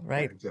struggle, Yeah,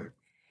 right? exactly.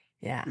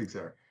 Yeah.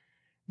 Exactly.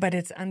 But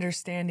it's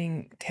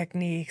understanding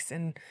techniques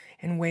and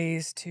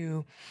ways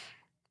to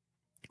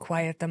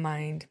quiet the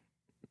mind,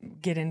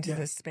 get into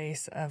the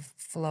space of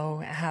flow,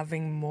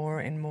 having more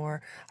and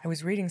more. I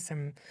was reading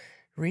some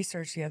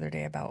research the other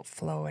day about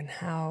flow and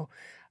how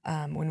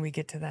when we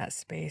get to that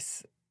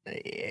space,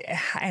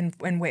 and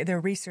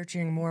they're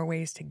researching more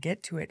ways to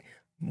get to it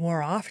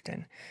more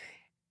often.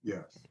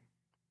 Yes.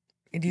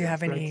 Do you Yes,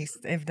 have any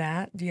of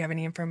that? Do you have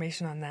any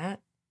information on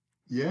that?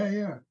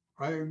 Yeah.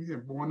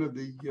 One of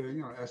the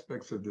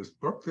aspects of this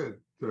book that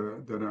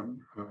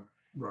I'm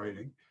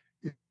writing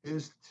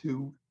is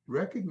to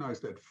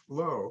recognize that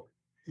flow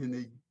in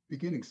the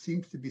beginning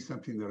seems to be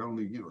something that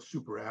only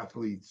super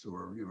athletes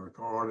or like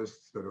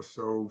artists that are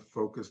so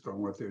focused on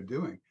what they're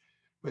doing.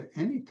 But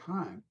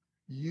anytime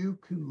you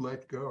can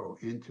let go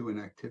into an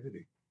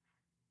activity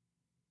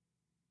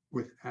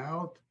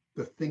without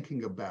the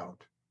thinking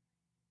about,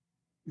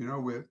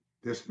 with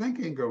there's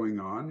thinking going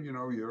on,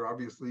 you're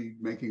obviously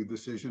making a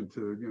decision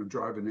to,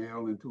 drive a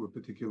nail into a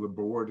particular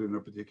board in a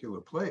particular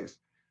place.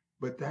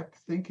 But that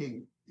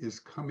thinking is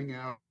coming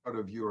out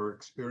of your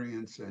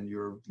experience and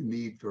your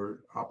need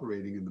for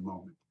operating in the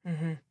moment.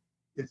 Mm-hmm.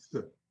 It's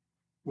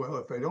well,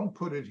 if I don't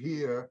put it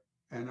here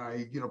and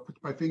I, put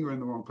my finger in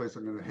the wrong place,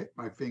 I'm going to hit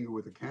my finger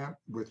with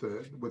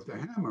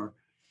the hammer.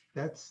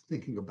 That's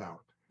thinking about.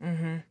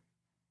 Mm-hmm.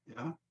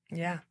 Yeah.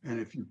 Yeah. And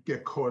if you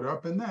get caught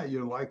up in that,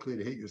 you're likely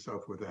to hit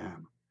yourself with a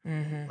hammer.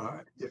 Mm-hmm.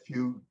 If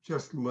you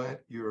just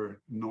let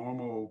your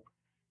normal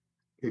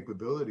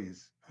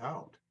capabilities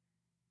out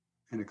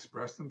and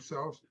express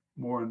themselves,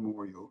 more and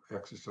more you'll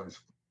exercise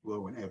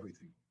flow in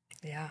everything.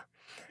 Yeah.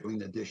 Doing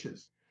the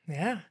dishes.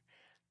 Yeah.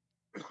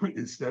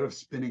 Instead of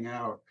spinning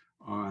out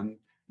on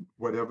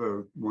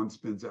whatever one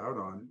spins out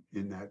on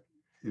in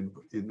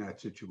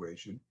that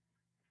situation,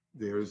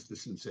 there's the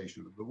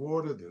sensation of the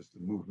water, there's the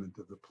movement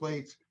of the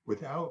plates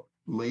without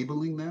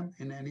labeling them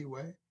in any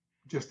way,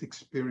 just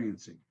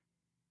experiencing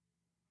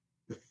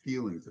the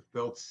feelings, the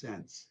felt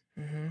sense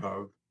Mm-hmm.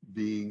 of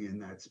being in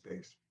that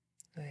space.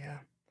 Yeah.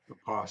 The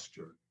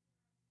posture,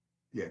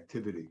 the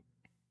activity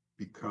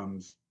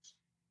becomes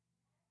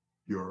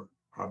your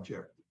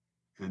object.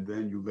 And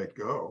then you let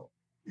go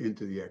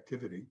into the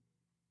activity.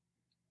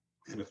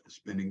 And if the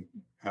spinning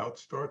out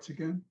starts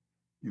again,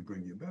 you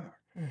bring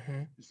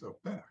yourself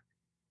back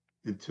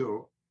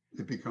until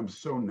it becomes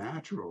so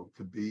natural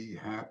to be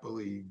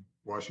happily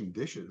washing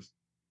dishes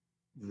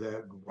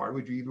that why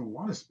would you even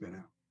want to spin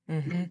out?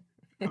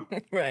 Mm-hmm.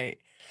 Right.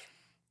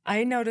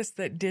 I noticed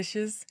that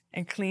dishes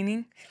and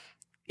cleaning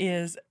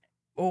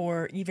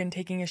or even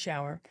taking a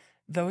shower,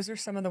 those are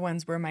some of the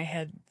ones where my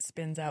head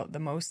spins out the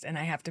most, and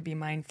I have to be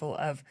mindful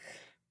of,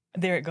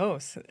 there it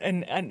goes.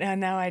 And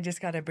now I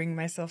just got to bring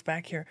myself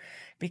back here,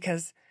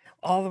 because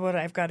all of what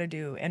I've got to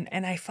do.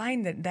 And I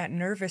find that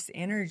nervous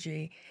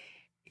energy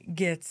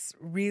gets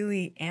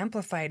really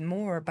amplified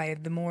more by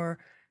the more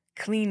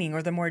cleaning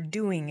or the more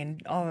doing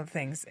and all of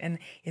things. And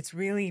it's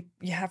really,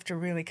 you have to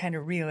really kind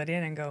of reel it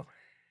in and go,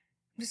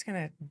 I'm just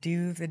going to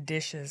do the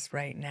dishes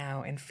right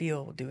now and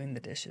feel doing the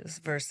dishes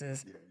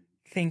versus Yeah.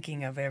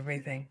 thinking of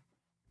everything.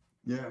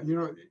 Yeah,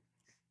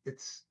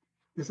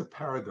 there's a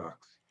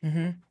paradox.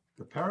 Mm-hmm.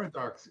 The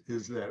paradox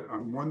is that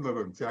on one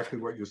level, exactly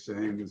what you're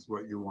saying is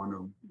what you want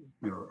to,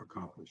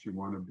 accomplish. You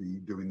want to be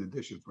doing the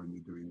dishes when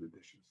you're doing the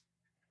dishes.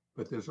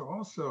 But there's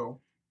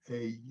also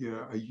a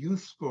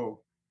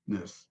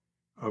usefulness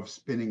of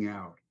spinning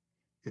out.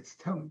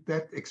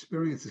 That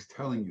experience is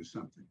telling you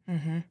something.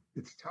 Mm-hmm.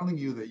 It's telling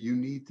you that you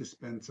need to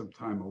spend some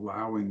time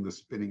allowing the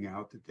spinning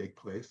out to take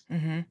place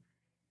Mm-hmm.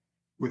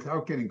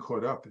 without getting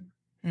caught up in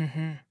it,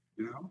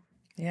 Mm-hmm.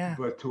 Yeah.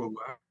 but to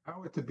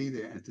allow it to be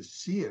there and to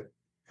see it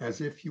as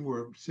if you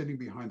were sitting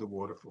behind a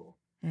waterfall,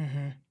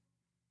 Mm-hmm.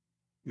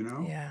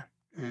 Yeah.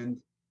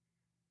 and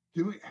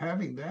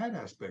having that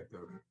aspect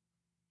of it,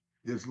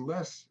 there's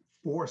less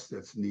force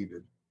that's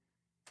needed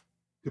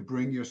to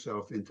bring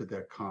yourself into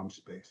that calm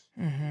space.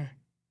 Mm-hmm.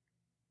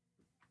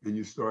 And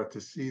you start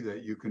to see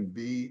that you can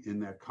be in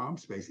that calm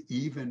space,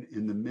 even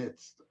in the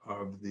midst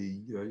of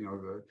the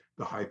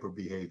hyper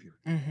behavior,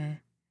 Mm-hmm.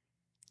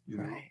 you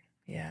know, Right.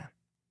 Yeah.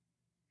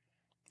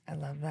 I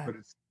love that. but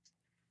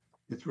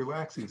it's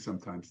relaxing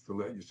sometimes to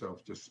let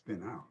yourself just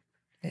spin out.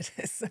 It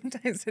is.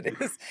 Sometimes it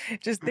is.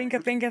 Just think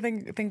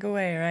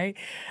away, right?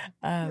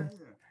 Yeah, Um,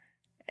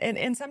 yeah.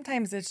 and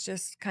sometimes it's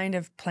just kind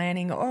of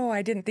planning, oh,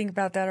 I didn't think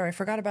about that, or I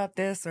forgot about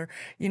this, or,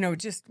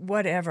 just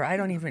whatever.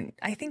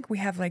 I think we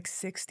have like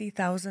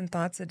 60,000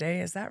 thoughts a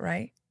day. Is that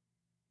right?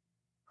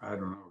 I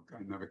don't know.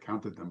 I never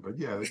counted them, but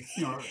yeah,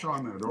 it's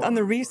on that On the order. It's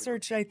like,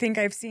 research, I think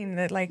I've seen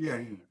that, like, yeah,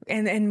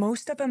 yeah, and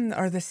most of them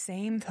are the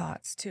same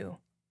thoughts too.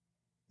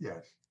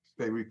 yes,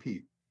 they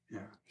repeat.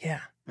 Yeah.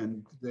 Yeah.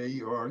 And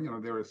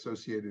they're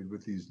associated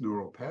with these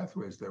neural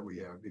pathways that we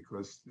have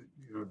because,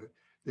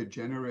 they're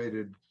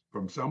generated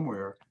from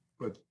somewhere,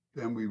 but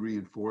then we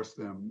reinforce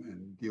them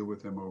and deal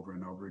with them over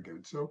and over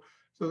again. So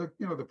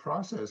the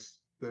process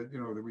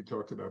that we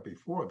talked about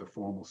before, the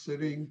formal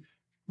sitting,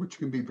 which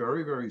can be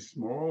very, very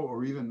small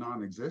or even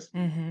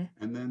non-existent, Mm-hmm.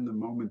 and then the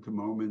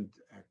moment-to-moment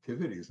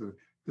activities of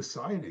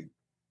deciding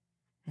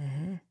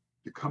Mm-hmm.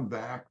 to come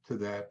back to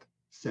that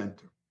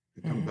center,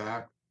 to come Mm-hmm.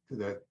 back to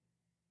that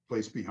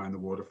place behind the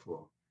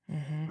waterfall.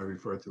 Mm-hmm. I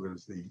refer to it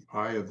as the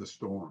eye of the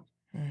storm.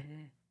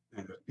 Mm-hmm.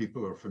 And if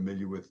people are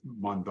familiar with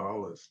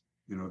mandalas,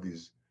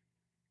 these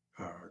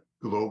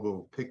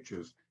global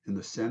pictures, in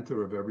the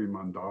center of every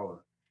mandala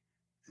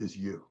is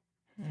you.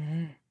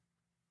 Mm-hmm.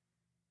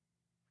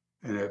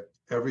 And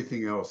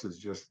everything else is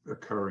just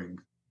occurring,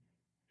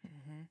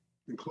 Mm-hmm.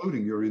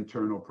 including your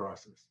internal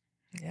process.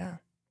 Yeah.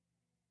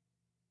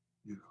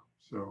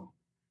 So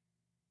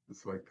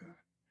it's like that.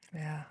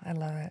 Yeah. I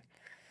love it.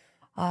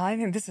 I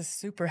think this is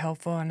super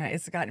helpful, and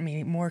it's gotten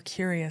me more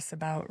curious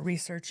about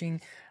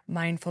researching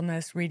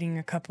mindfulness, reading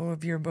a couple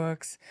of your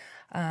books.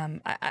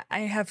 I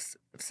have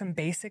some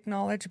basic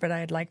knowledge, but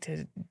I'd like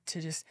to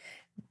just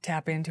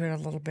tap into it a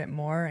little bit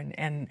more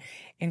and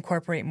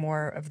incorporate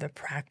more of the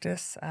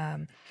practice.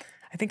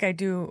 I think I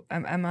do.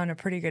 I'm on a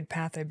pretty good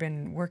path. I've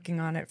been working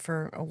on it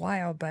for a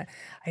while, but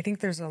I think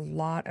there's a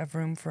lot of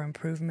room for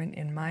improvement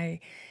in my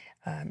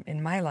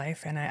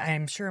life, and I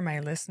am sure my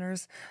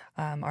listeners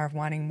are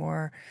wanting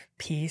more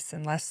peace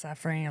and less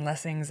suffering and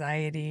less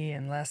anxiety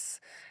and less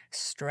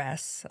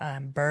stress,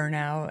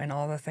 burnout, and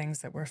all the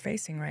things that we're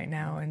facing right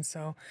now. And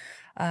so,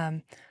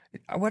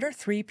 what are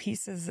 3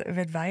 pieces of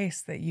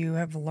advice that you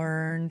have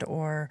learned,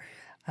 or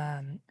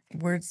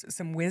words,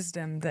 some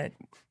wisdom that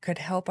could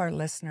help our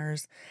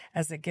listeners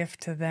as a gift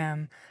to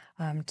them,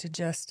 to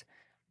just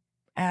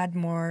add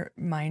more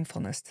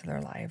mindfulness to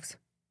their lives?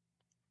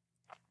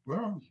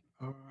 Well,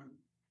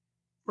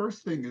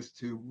 first thing is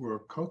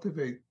to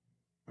cultivate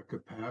a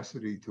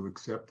capacity to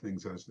accept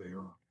things as they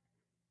are,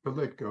 to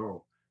let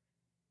go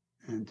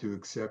and to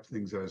accept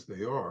things as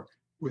they are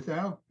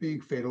without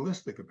being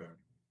fatalistic about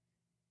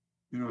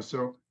it.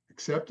 So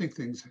accepting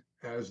things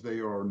as they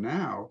are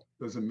now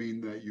doesn't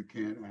mean that you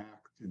can't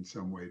act in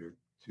some way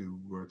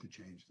to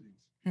change things.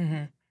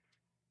 Mm-hmm.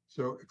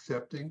 So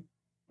accepting,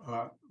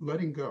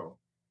 letting go.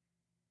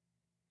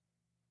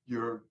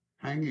 You're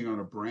hanging on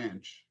a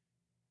branch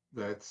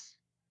that's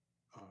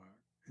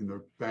in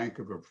the bank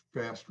of a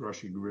fast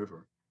rushing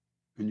river,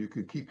 and you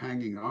can keep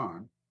hanging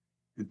on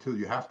until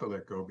you have to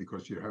let go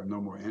because you have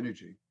no more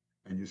energy,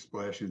 and you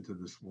splash into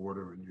this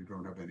water and you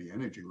don't have any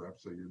energy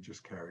left, so you're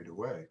just carried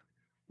away.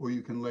 Or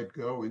you can let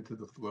go into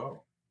the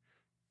flow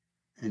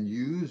and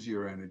use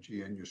your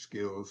energy and your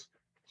skills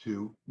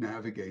to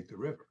navigate the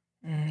river.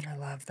 I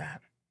love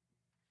that.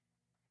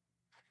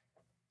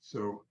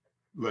 So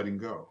letting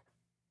go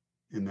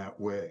in that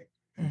way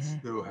and Mm-hmm.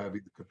 still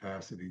having the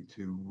capacity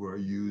to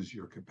use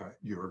your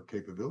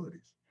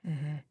capabilities.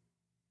 Mm-hmm.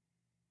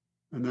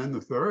 And then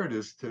the third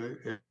is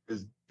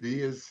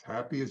be as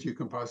happy as you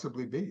can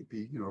possibly be.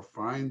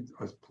 Find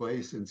a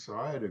place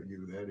inside of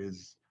you that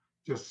is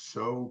just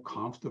so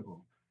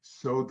comfortable,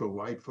 so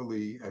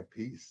delightfully at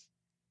peace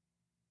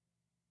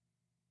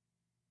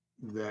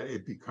that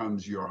it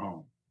becomes your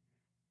home.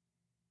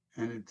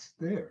 And it's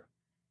there.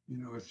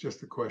 It's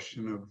just a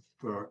question of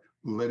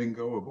letting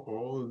go of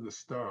all of the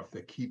stuff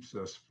that keeps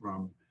us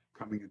from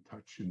coming in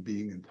touch and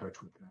being in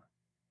touch with that.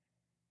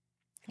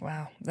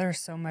 Wow, there's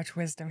so much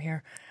wisdom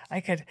here.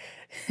 I could,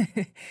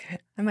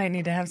 I might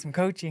need to have some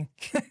coaching.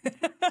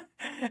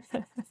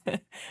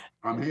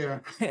 I'm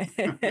here.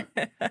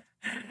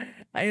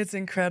 It's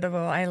incredible.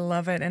 I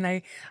love it. And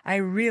I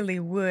really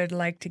would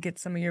like to get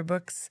some of your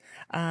books.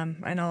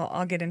 And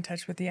I'll get in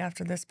touch with you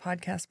after this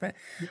podcast, but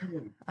Yeah.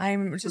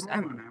 I'm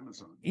on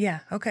Amazon. Yeah.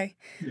 Okay.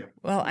 Yeah.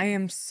 Well, I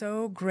am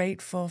so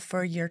grateful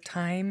for your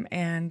time,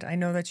 and I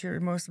know that you're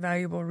your most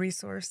valuable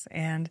resource,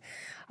 and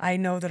I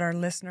know that our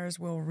listeners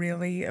will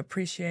really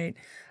appreciate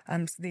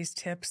these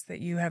tips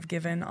that you have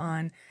given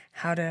on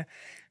how to,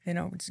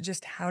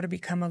 just how to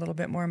become a little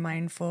bit more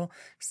mindful.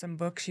 Some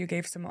books you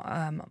gave some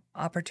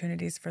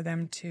opportunities for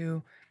them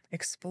to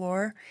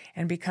explore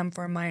and become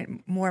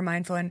more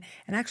mindful, and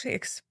actually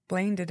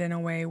explained it in a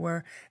way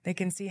where they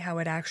can see how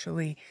it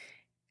actually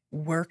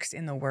works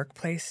in the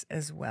workplace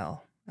as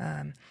well.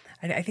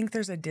 I think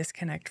there's a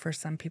disconnect for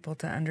some people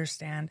to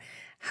understand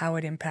how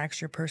it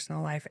impacts your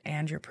personal life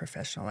and your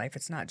professional life.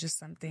 It's not just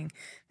something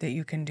that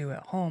you can do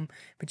at home,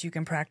 but you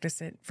can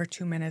practice it for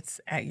 2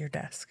 minutes at your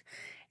desk.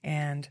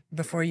 And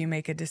before you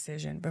make a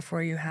decision,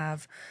 before you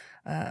have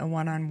a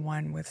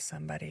one-on-one with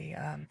somebody,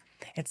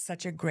 it's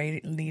such a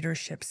great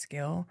leadership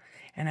skill.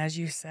 And as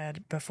you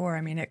said before,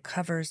 it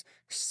covers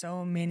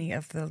so many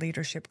of the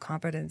leadership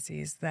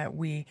competencies that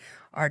we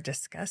are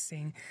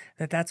discussing,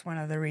 that's one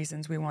of the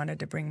reasons we wanted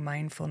to bring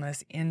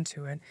mindfulness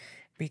into it,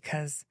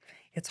 because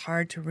it's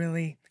hard to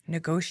really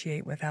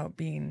negotiate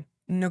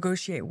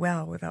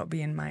well without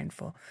being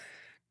mindful,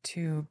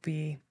 to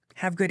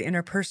have good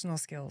interpersonal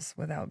skills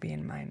without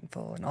being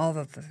mindful, and all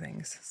of the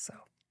things. So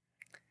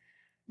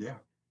yeah.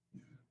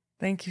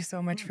 Thank you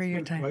so much for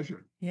your time.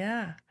 Pleasure.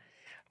 Yeah.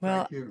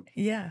 Well, thank you.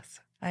 Yes,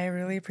 I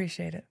really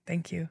appreciate it.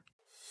 Thank you.